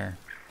helps there.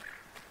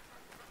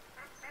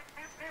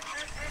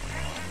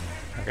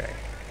 Okay,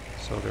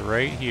 so they're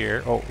right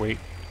here. Oh wait,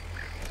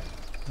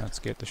 let's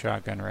get the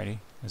shotgun ready.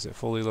 Is it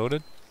fully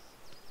loaded?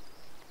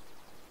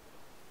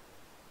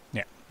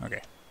 Yeah.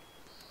 Okay.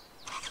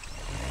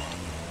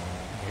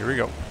 Here we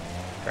go.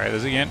 Try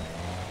this again.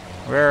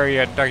 Where are you,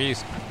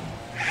 duckies?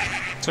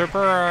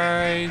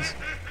 Surprise!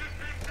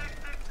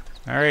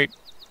 Alright.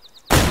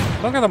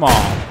 Look at them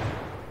all!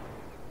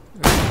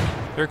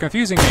 They're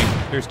confusing me.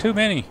 There's too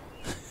many.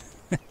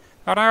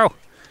 Oh no!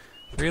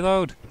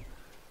 Reload.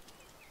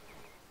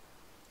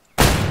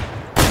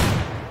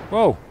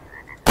 Whoa!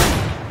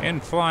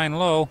 In flying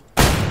low.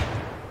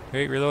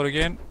 Okay, reload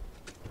again.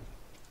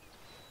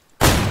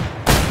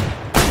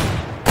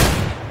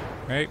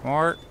 Okay,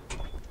 more.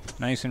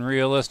 Nice and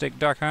realistic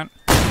duck hunt.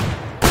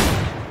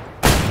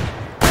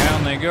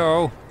 Down they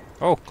go.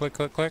 Oh, click,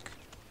 click, click.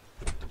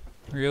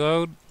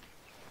 Reload.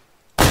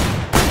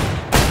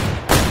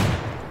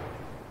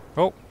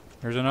 Oh,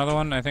 there's another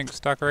one, I think,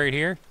 stuck right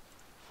here.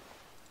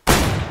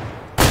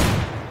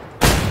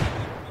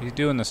 He's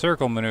doing the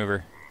circle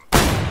maneuver.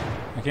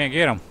 I can't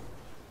get him.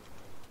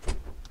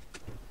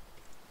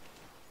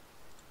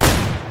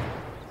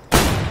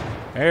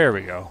 There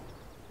we go.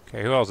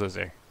 Okay, who else is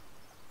there?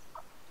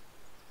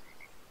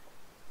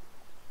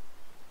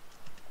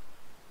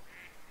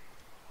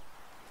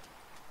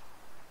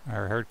 I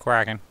heard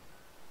quacking.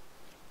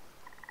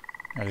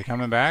 Are they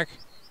coming back?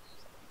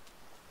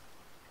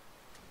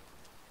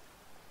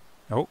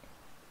 Oh.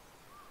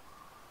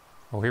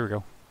 Oh, here we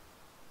go.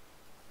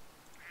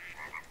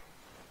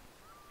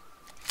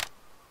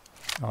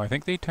 Oh, I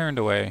think they turned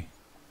away.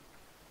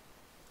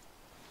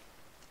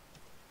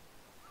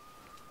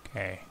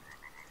 Okay.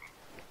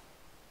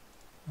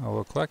 Oh,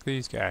 we'll collect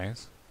these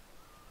guys.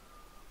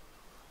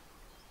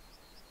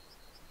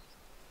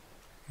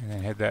 And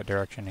then head that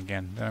direction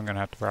again. Then I'm going to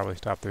have to probably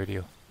stop the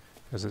video.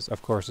 Because it's,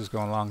 of course, it's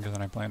going longer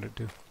than I planned it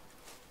to.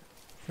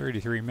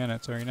 33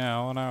 minutes right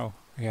now. Oh no.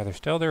 Yeah, they're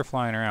still there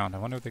flying around. I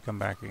wonder if they come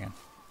back again.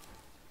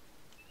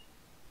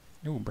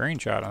 Ooh, brain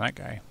shot on that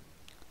guy.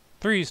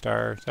 3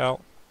 stars.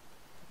 Out.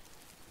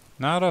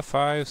 Not a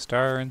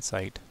 5-star in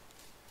sight.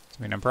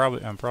 I mean, I'm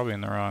probably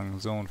in the wrong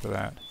zone for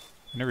that.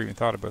 I never even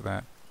thought about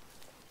that.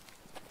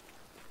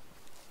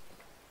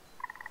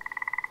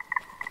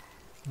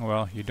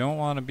 Well, you don't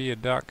want to be a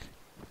duck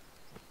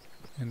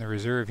in the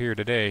reserve here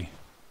today.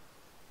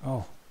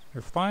 Oh,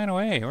 they're flying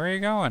away. Where are you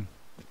going?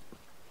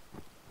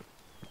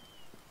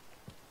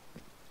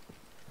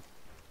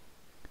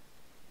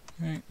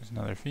 Alright, there's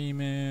another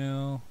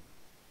female.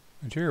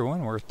 And sure,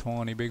 one worth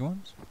 20 big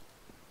ones.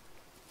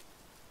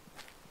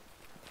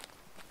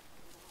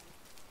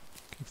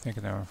 Keep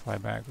thinking they were going to fly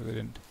back, but they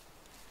didn't.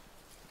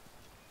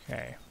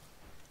 Okay.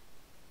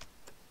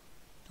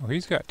 Oh,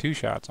 he's got 2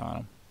 shots on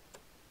him.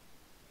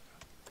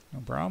 No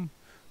problem.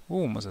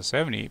 Ooh, almost a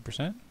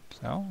 78%.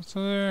 So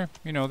they're,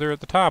 you know, they're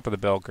at the top of the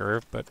bell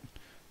curve, but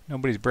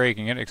nobody's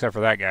breaking it except for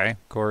that guy,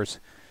 of course.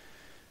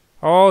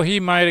 Oh, he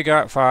might have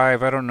got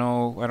 5. I don't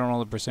know. I don't know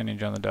the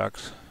percentage on the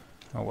ducks.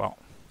 Oh well.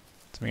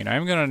 I mean,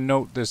 I'm gonna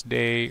note this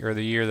day or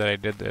the year that I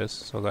did this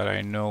so that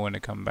I know when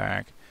to come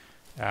back.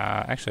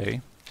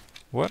 Actually,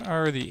 what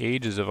are the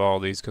ages of all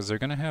these? Because they're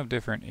gonna have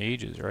different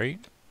ages, right?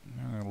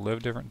 They're gonna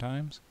live different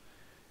times.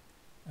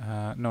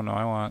 No,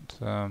 I want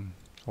a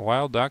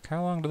wild duck.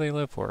 How long do they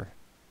live for?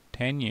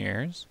 10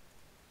 years.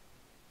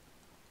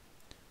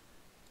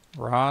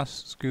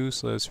 Ross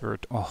goose lives for,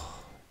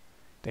 oh,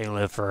 they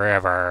live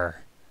forever.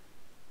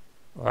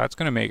 Well, that's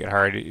going to make it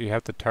hard. You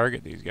have to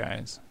target these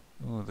guys.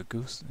 Oh, the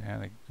goose, yeah,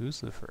 the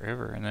goose live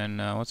forever. And then,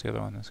 what's the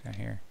other one, this guy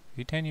here? Is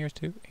he 10 years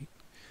too? 8.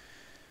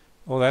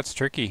 Oh, that's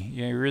tricky.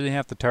 Yeah, you really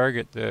have to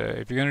target the,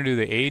 if you're going to do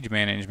the age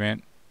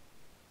management,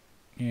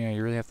 yeah,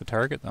 you really have to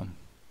target them.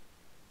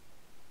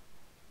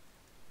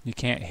 You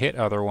can't hit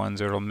other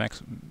ones or it'll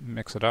mix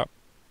it up.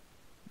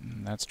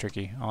 That's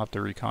tricky. I'll have to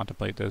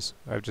recontemplate this.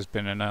 I've just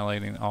been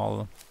annihilating all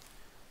of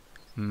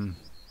them.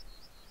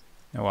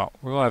 Oh, well,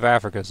 we'll have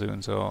Africa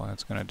soon, so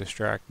that's going to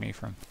distract me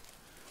from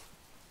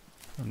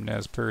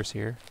Nez Perce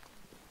here.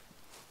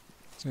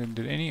 So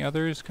did any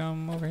others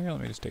come over here?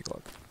 Let me just take a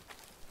look.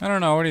 I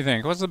don't know. What do you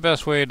think? What's the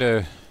best way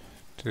to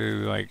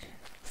like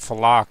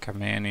flock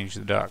manage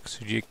the ducks?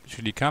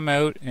 Should you come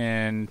out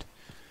and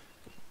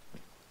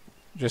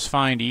just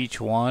find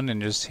each one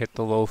and just hit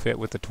the low fit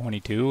with the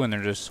 22 and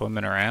they're just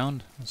swimming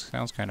around? This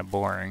sounds kind of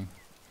boring.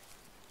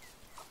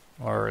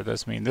 Or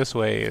this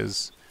way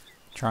is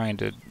trying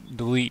to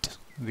delete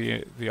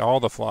all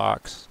the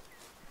flocks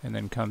and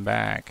then come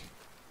back.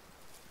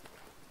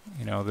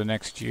 You know, the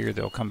next year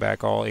they'll come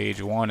back all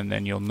age 1, and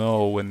then you'll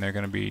know when they're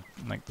going to be,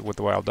 like with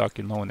the wild duck,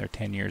 you'll know when they're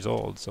 10 years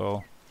old.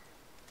 So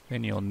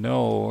then you'll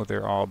know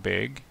they're all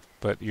big,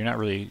 but you're not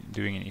really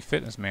doing any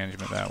fitness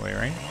management that way,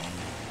 right?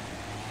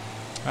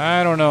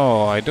 I don't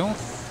know. I don't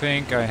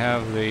think I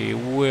have the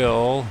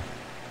will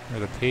or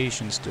the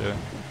patience to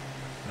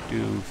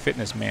do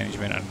fitness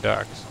management on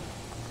ducks.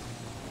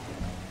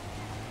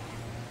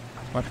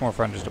 It's much more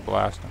fun just to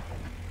blast them.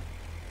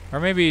 Or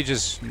maybe you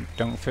just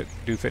don't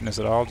do fitness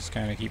at all, just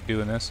kind of keep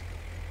doing this.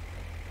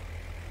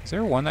 Is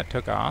there one that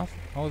took off?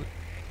 Oh,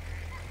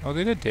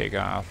 they did take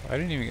off. I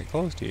didn't even get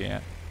close to you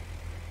yet.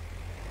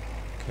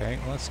 Okay,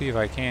 well, let's see if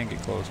I can get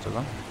close to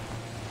them.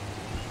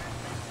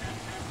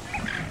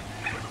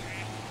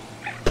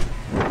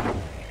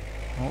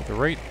 Oh, they're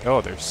right.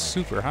 Oh, they're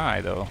super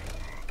high, though.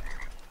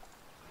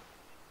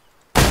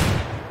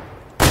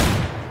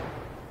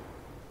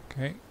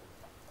 Okay.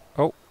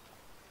 Oh.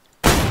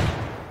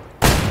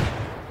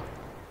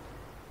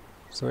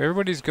 So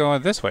everybody's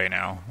going this way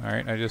now.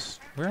 Alright,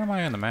 where am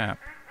I on the map?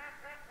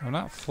 I'm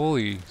not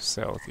fully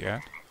south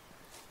yet.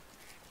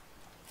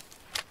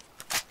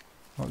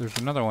 Oh, there's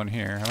another one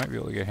here. I might be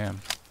able to get him.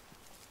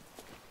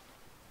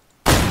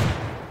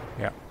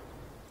 Yeah.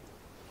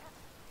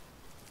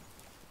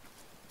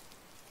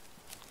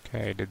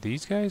 Okay, did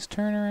these guys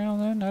turn around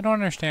then? I don't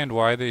understand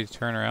why they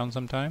turn around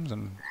sometimes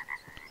and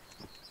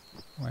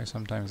why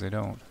sometimes they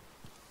don't.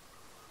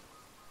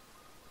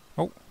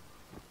 Oh,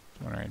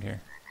 there's one right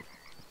here.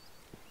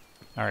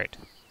 Alright.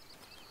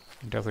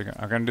 I'm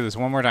gonna do this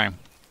one more time.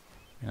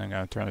 And I'm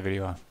gonna turn the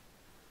video off.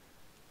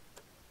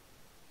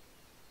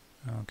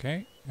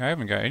 Okay. I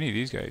haven't got any of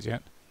these guys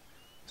yet.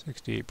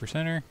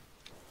 68%er.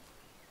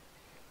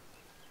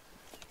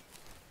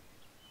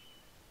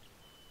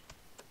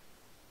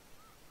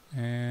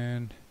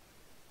 And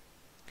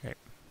okay.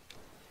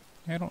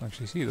 I don't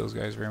actually see those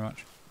guys very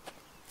much.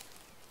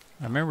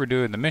 I remember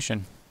doing the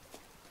mission,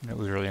 and it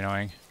was really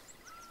annoying.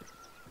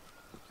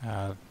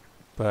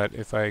 But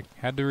if I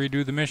had to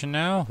redo the mission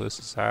now, this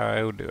is how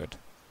I would do it.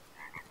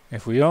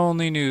 If we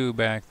only knew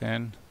back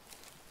then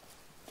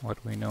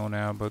what we know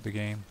now about the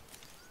game.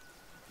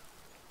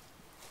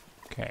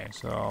 Okay,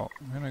 so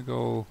I'm gonna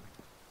go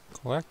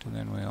collect, and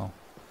then we'll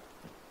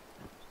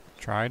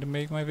try to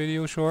make my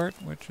video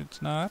short, which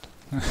it's not.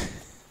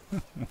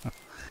 And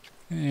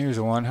here's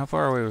one. How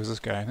far away was this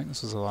guy? I think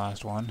this is the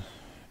last one.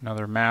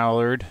 Another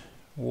mallard,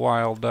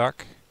 wild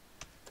duck.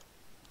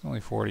 Only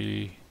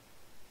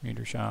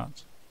 40-meter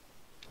shots.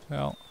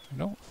 Well, I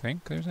don't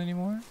think there's any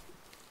more.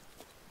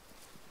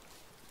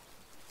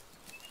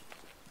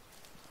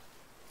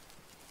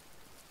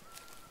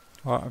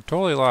 Well, I've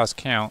totally lost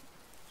count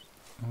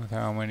with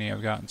how many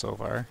I've gotten so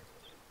far.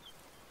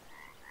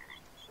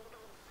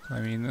 I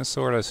mean, this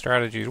sort of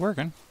strategy is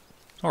working.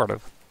 Sort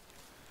of.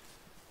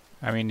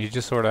 I mean, you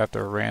just sort of have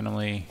to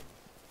randomly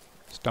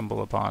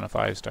stumble upon a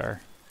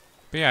 5-star.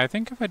 But yeah, I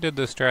think if I did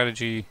this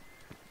strategy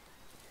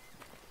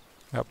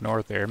up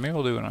north there, maybe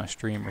I'll do it on a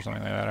stream or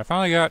something like that. I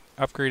finally got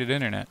upgraded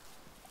internet,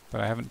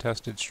 but I haven't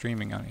tested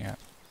streaming on it yet.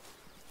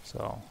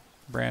 So,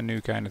 brand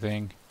new kind of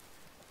thing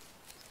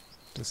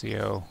to see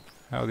how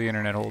the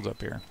internet holds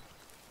up here.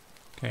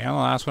 Okay, on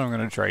the last one I'm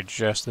going to try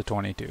just the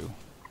 22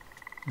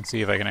 and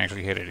see if I can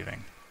actually hit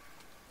anything.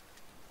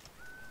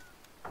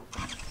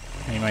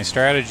 I mean, my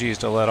strategy is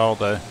to let all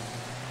the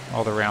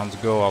rounds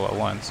go all at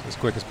once as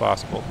quick as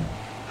possible,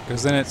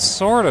 because then it's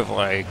sort of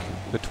like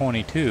the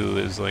 22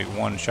 is like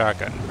one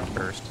shotgun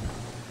burst,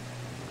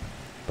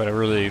 but a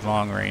really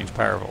long-range,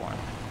 powerful one.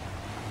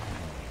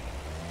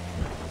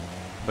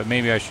 But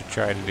maybe I should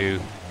try to do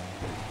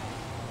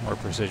more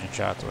precision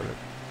shots with it.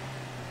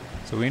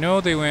 So we know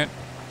they went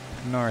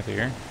north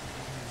here.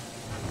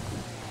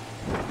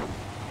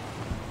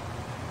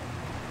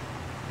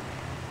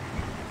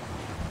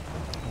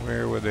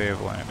 Where would they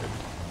have landed?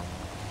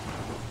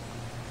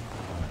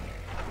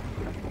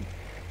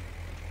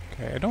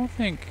 Okay, I don't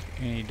think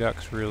any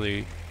ducks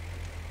really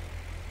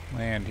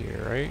land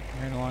here, right?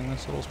 Right along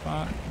this little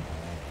spot.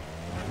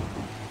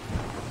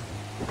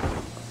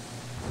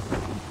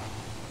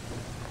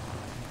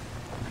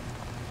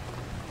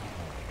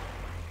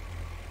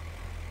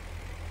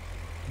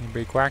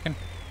 Anybody quacking?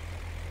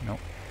 Nope.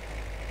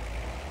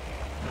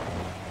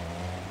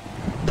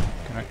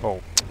 Can I?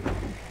 Oh,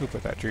 who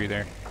put that tree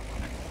there?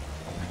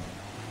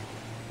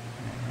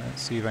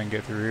 Let's see if I can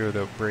get through here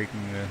without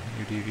breaking the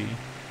UTV.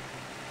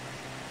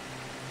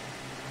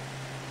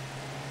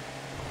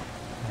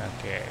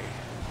 Okay.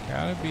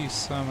 Gotta be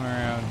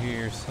somewhere around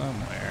here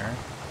somewhere.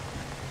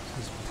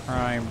 This is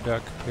prime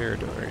duck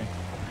territory.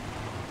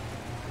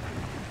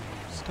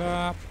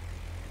 Stop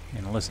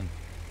and listen.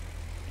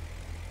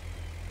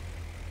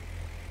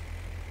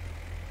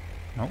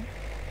 Nope.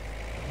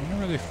 I wonder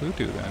where they flew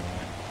to then.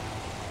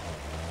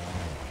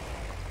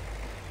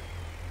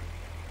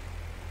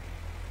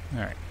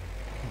 Alright.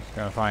 Just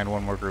gotta find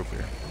one more group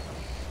here.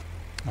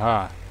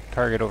 Ah,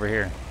 target over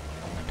here.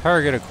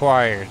 Target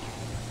acquired.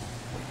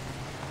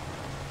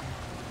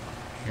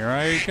 Here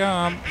I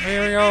come.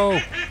 There we go.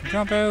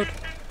 Jump out.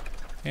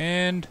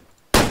 And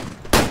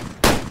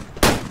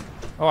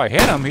oh, I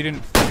hit him. He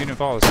didn't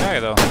fall the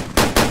sky though.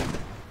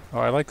 Oh,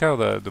 I like how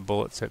the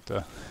bullets hit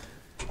the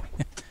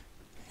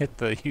hit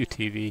the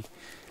UTV.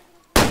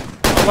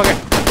 Oh, look it.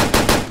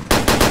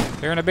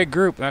 They're in a big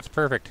group. That's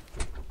perfect.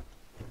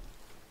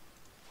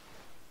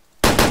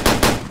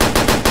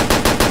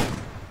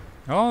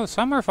 Oh,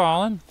 some are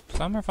falling.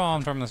 Some are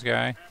falling from the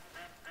sky.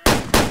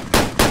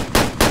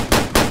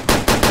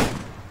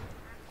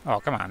 Oh,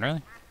 come on,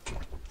 really?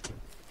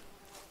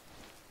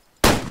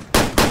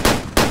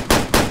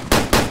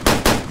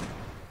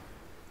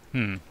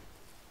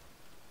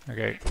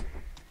 Okay.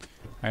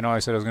 I know I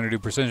said I was going to do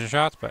precision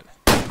shots, but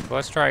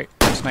let's try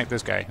snipe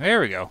this guy. There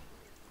we go.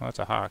 Oh, that's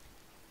a hawk.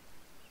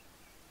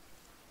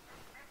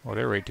 Oh,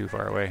 they're way too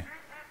far away.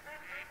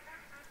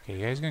 Okay,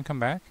 you guys going to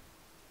come back?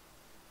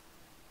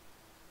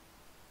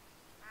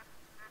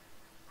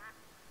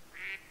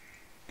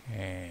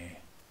 Okay.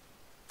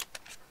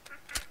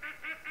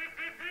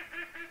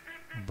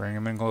 Bring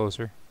them in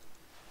closer.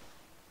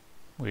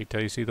 Wait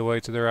till you see the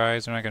whites of their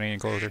eyes. They're not going to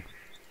get closer.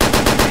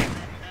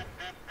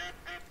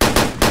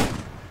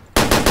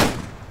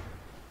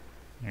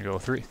 There you go.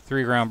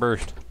 Three round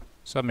burst.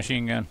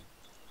 Submachine gun.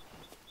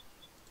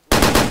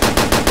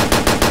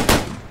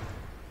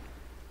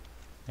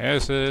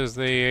 This is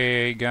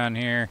the AA gun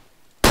here.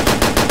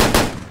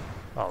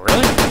 Oh,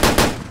 really?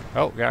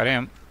 Oh, got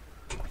him.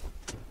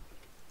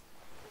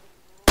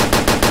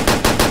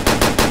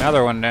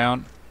 Another one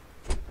down.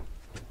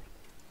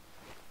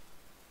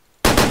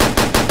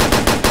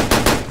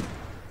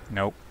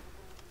 Nope.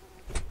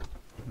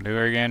 Do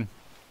it again.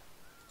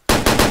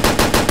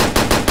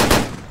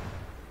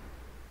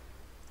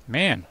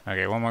 Man.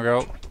 Okay, one more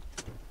go.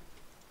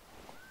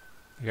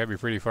 You gotta be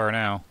pretty far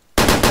now.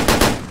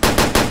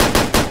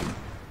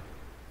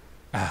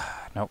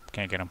 Ah, nope,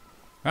 can't get him.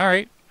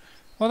 Alright.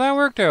 Well, that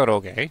worked out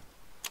okay.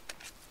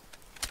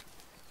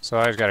 So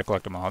I've got to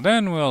collect them all.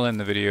 Then we'll end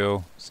the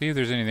video, see if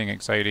there's anything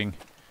exciting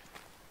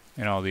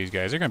in all these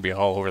guys. They're going to be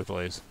all over the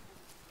place.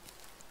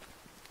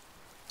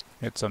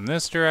 Hit some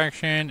this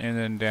direction, and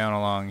then down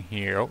along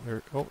here.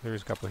 Oh,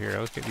 there's a couple here.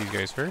 Let's get these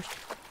guys first.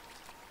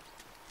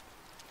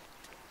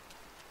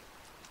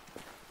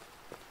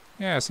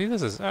 Yeah, see,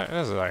 this is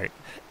alright.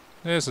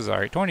 This is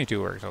alright.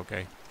 22 works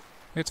okay.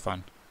 It's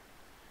fun.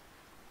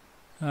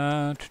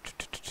 Oh,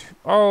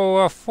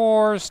 a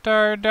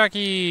 4-star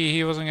ducky!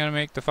 He wasn't gonna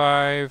make the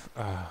 5.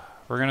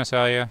 We're gonna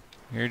sell you.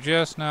 You're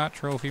just not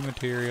trophy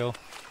material.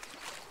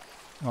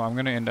 Oh, I'm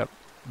gonna end up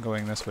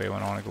going this way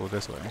when I want to go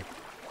this way.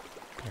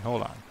 Okay,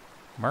 hold on.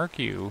 Mark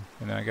you,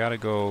 and then I gotta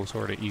go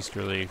sort of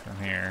easterly from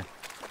here.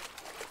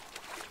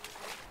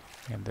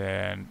 And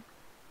then...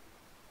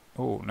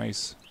 oh,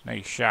 nice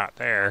shot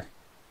there.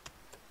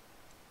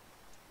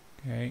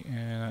 Okay,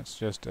 and that's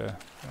just an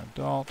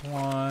adult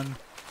one.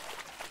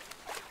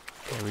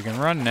 Okay, we can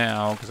run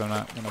now, because I'm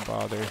not going to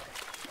bother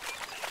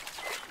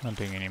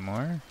hunting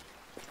anymore.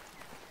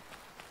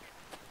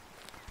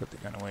 Put the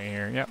gun away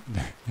here. Yep,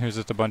 there's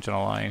just a bunch on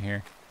a line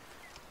here.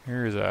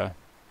 Here's a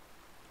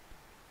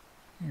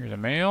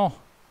male.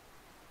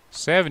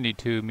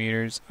 72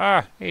 meters.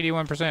 Ah,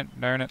 81%.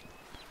 Darn it.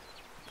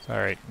 It's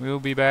alright. We'll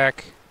be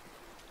back.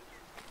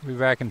 We'll be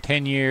back in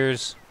 10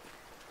 years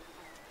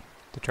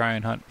to try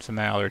and hunt some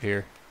mallard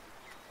here.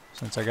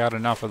 Since I got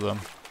enough of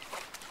them.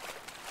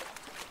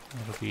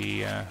 It'll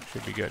be,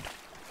 should be good.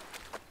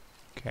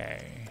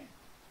 Okay.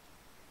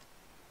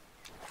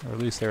 Or at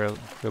least there'll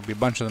be a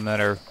bunch of them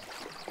that are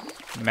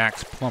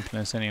max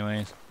plumpness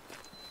anyways.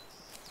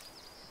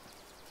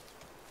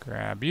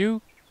 Grab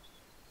you.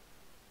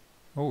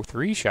 Oh,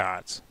 3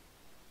 shots.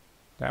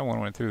 That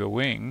one went through the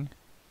wing.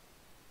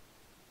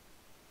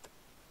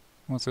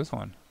 What's this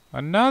one?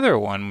 Another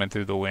one went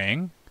through the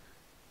wing.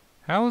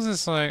 How is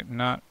this like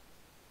not...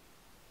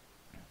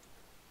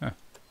 huh.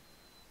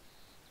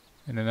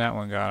 And then that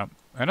one got him.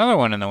 Another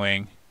one in the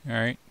wing.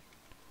 Alright.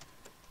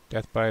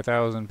 Death by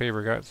 1,000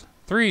 paper cuts.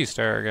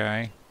 3-star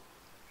guy.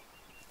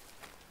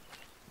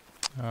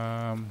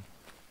 And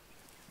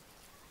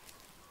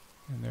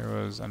there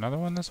was another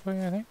one this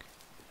way, I think.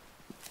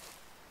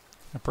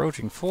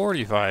 Approaching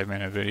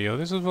 45-minute video.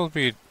 This is supposed to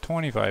be a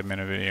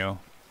 25-minute video.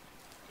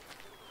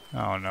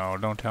 Oh no,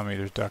 don't tell me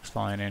there's ducks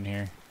flying in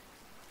here.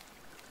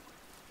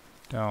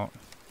 Don't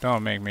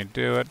make me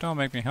do it. Don't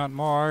make me hunt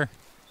more.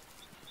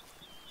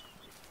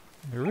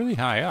 They're really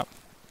high up.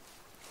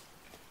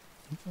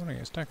 What do I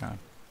get stuck on?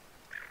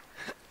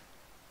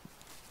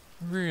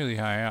 Really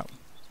high up.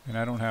 And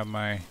I don't have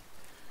my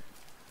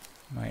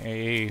my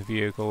AA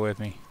vehicle with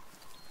me.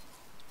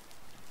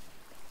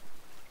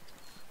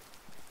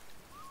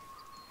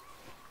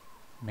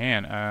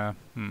 Man,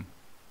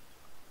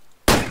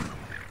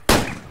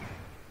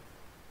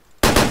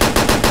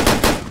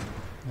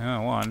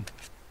 Oh, one.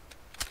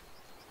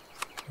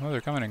 Oh,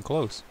 they're coming in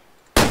close.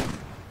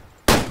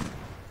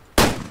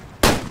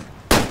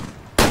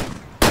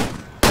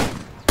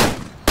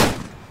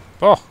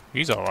 Oh,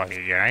 he's a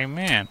lucky guy,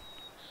 man.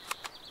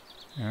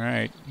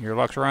 Alright, your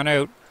luck's run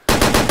out.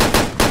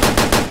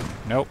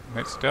 Nope,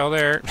 it's still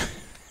there.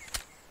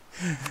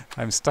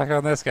 I'm stuck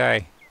on this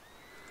guy.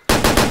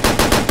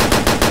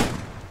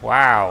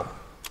 Wow.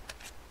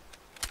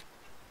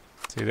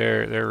 See,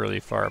 they're really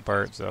far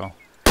apart, so.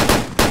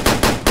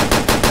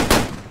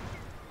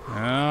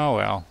 Oh,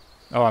 well.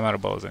 Oh, I'm out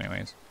of bows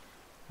anyways.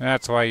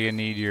 That's why you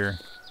need your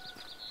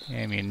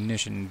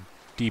ammunition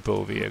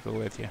depot vehicle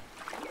with you.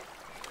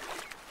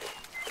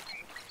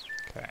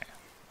 Okay.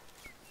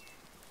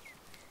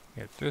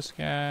 Get this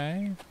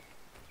guy.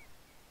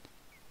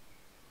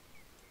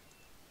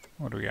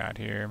 What do we got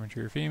here?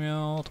 Mature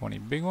female, 20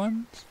 big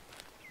ones.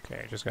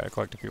 Okay, just gotta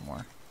collect a few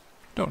more.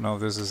 Don't know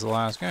if this is the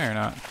last guy or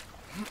not.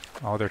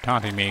 Oh, they're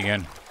taunting me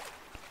again.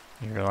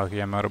 You're lucky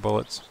I'm out of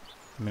bullets.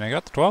 I mean, I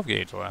got the 12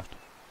 gauge left.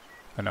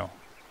 But no.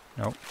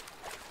 Nope.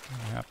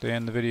 I have to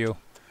end the video.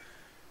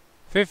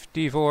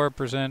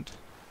 54%.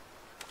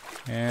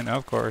 And,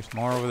 of course,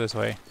 more over this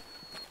way.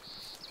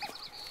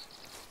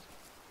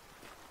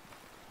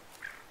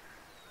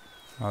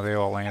 Oh, they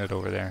all landed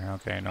over there.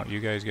 Okay, no, you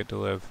guys get to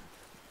live.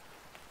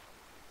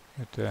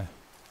 Get to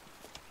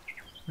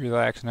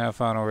relax and have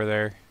fun over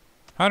there.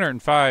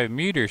 105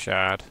 meter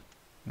shot.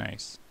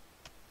 Nice.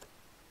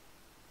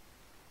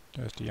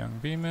 Just a young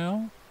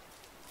female.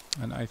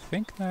 And I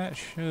think that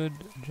should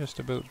just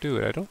about do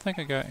it. I don't think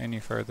I got any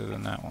further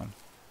than that one.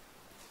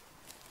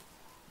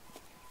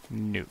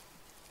 Nope.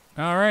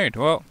 Alright,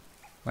 well,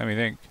 let me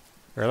think.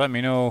 Or let me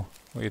know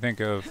what you think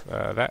of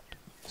that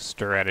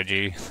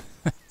strategy.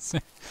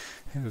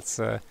 It's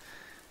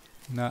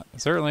not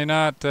certainly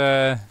not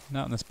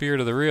not in the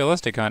spirit of the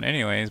realistic hunt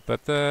anyways,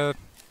 but the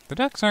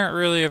ducks aren't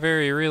really a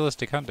very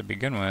realistic hunt to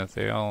begin with.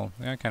 They kind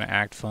of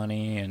act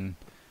funny, and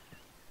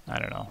I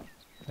don't know.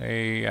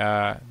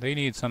 They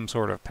need some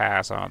sort of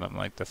pass on them,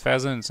 like the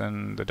pheasants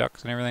and the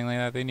ducks and everything like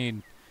that. They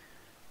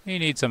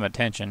need some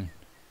attention.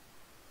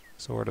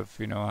 Sort of,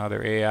 you know, how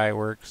their AI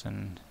works,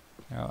 and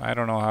you know, I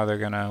don't know how they're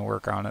gonna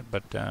work on it,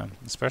 but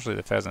especially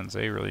the pheasants,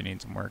 they really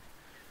need some work.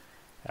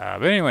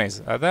 But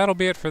anyways, that'll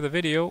be it for the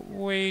video.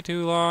 Way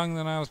too long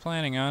than I was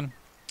planning on,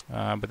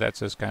 but that's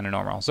just kind of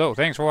normal. So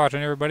thanks for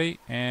watching, everybody,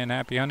 and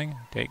happy hunting.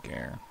 Take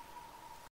care.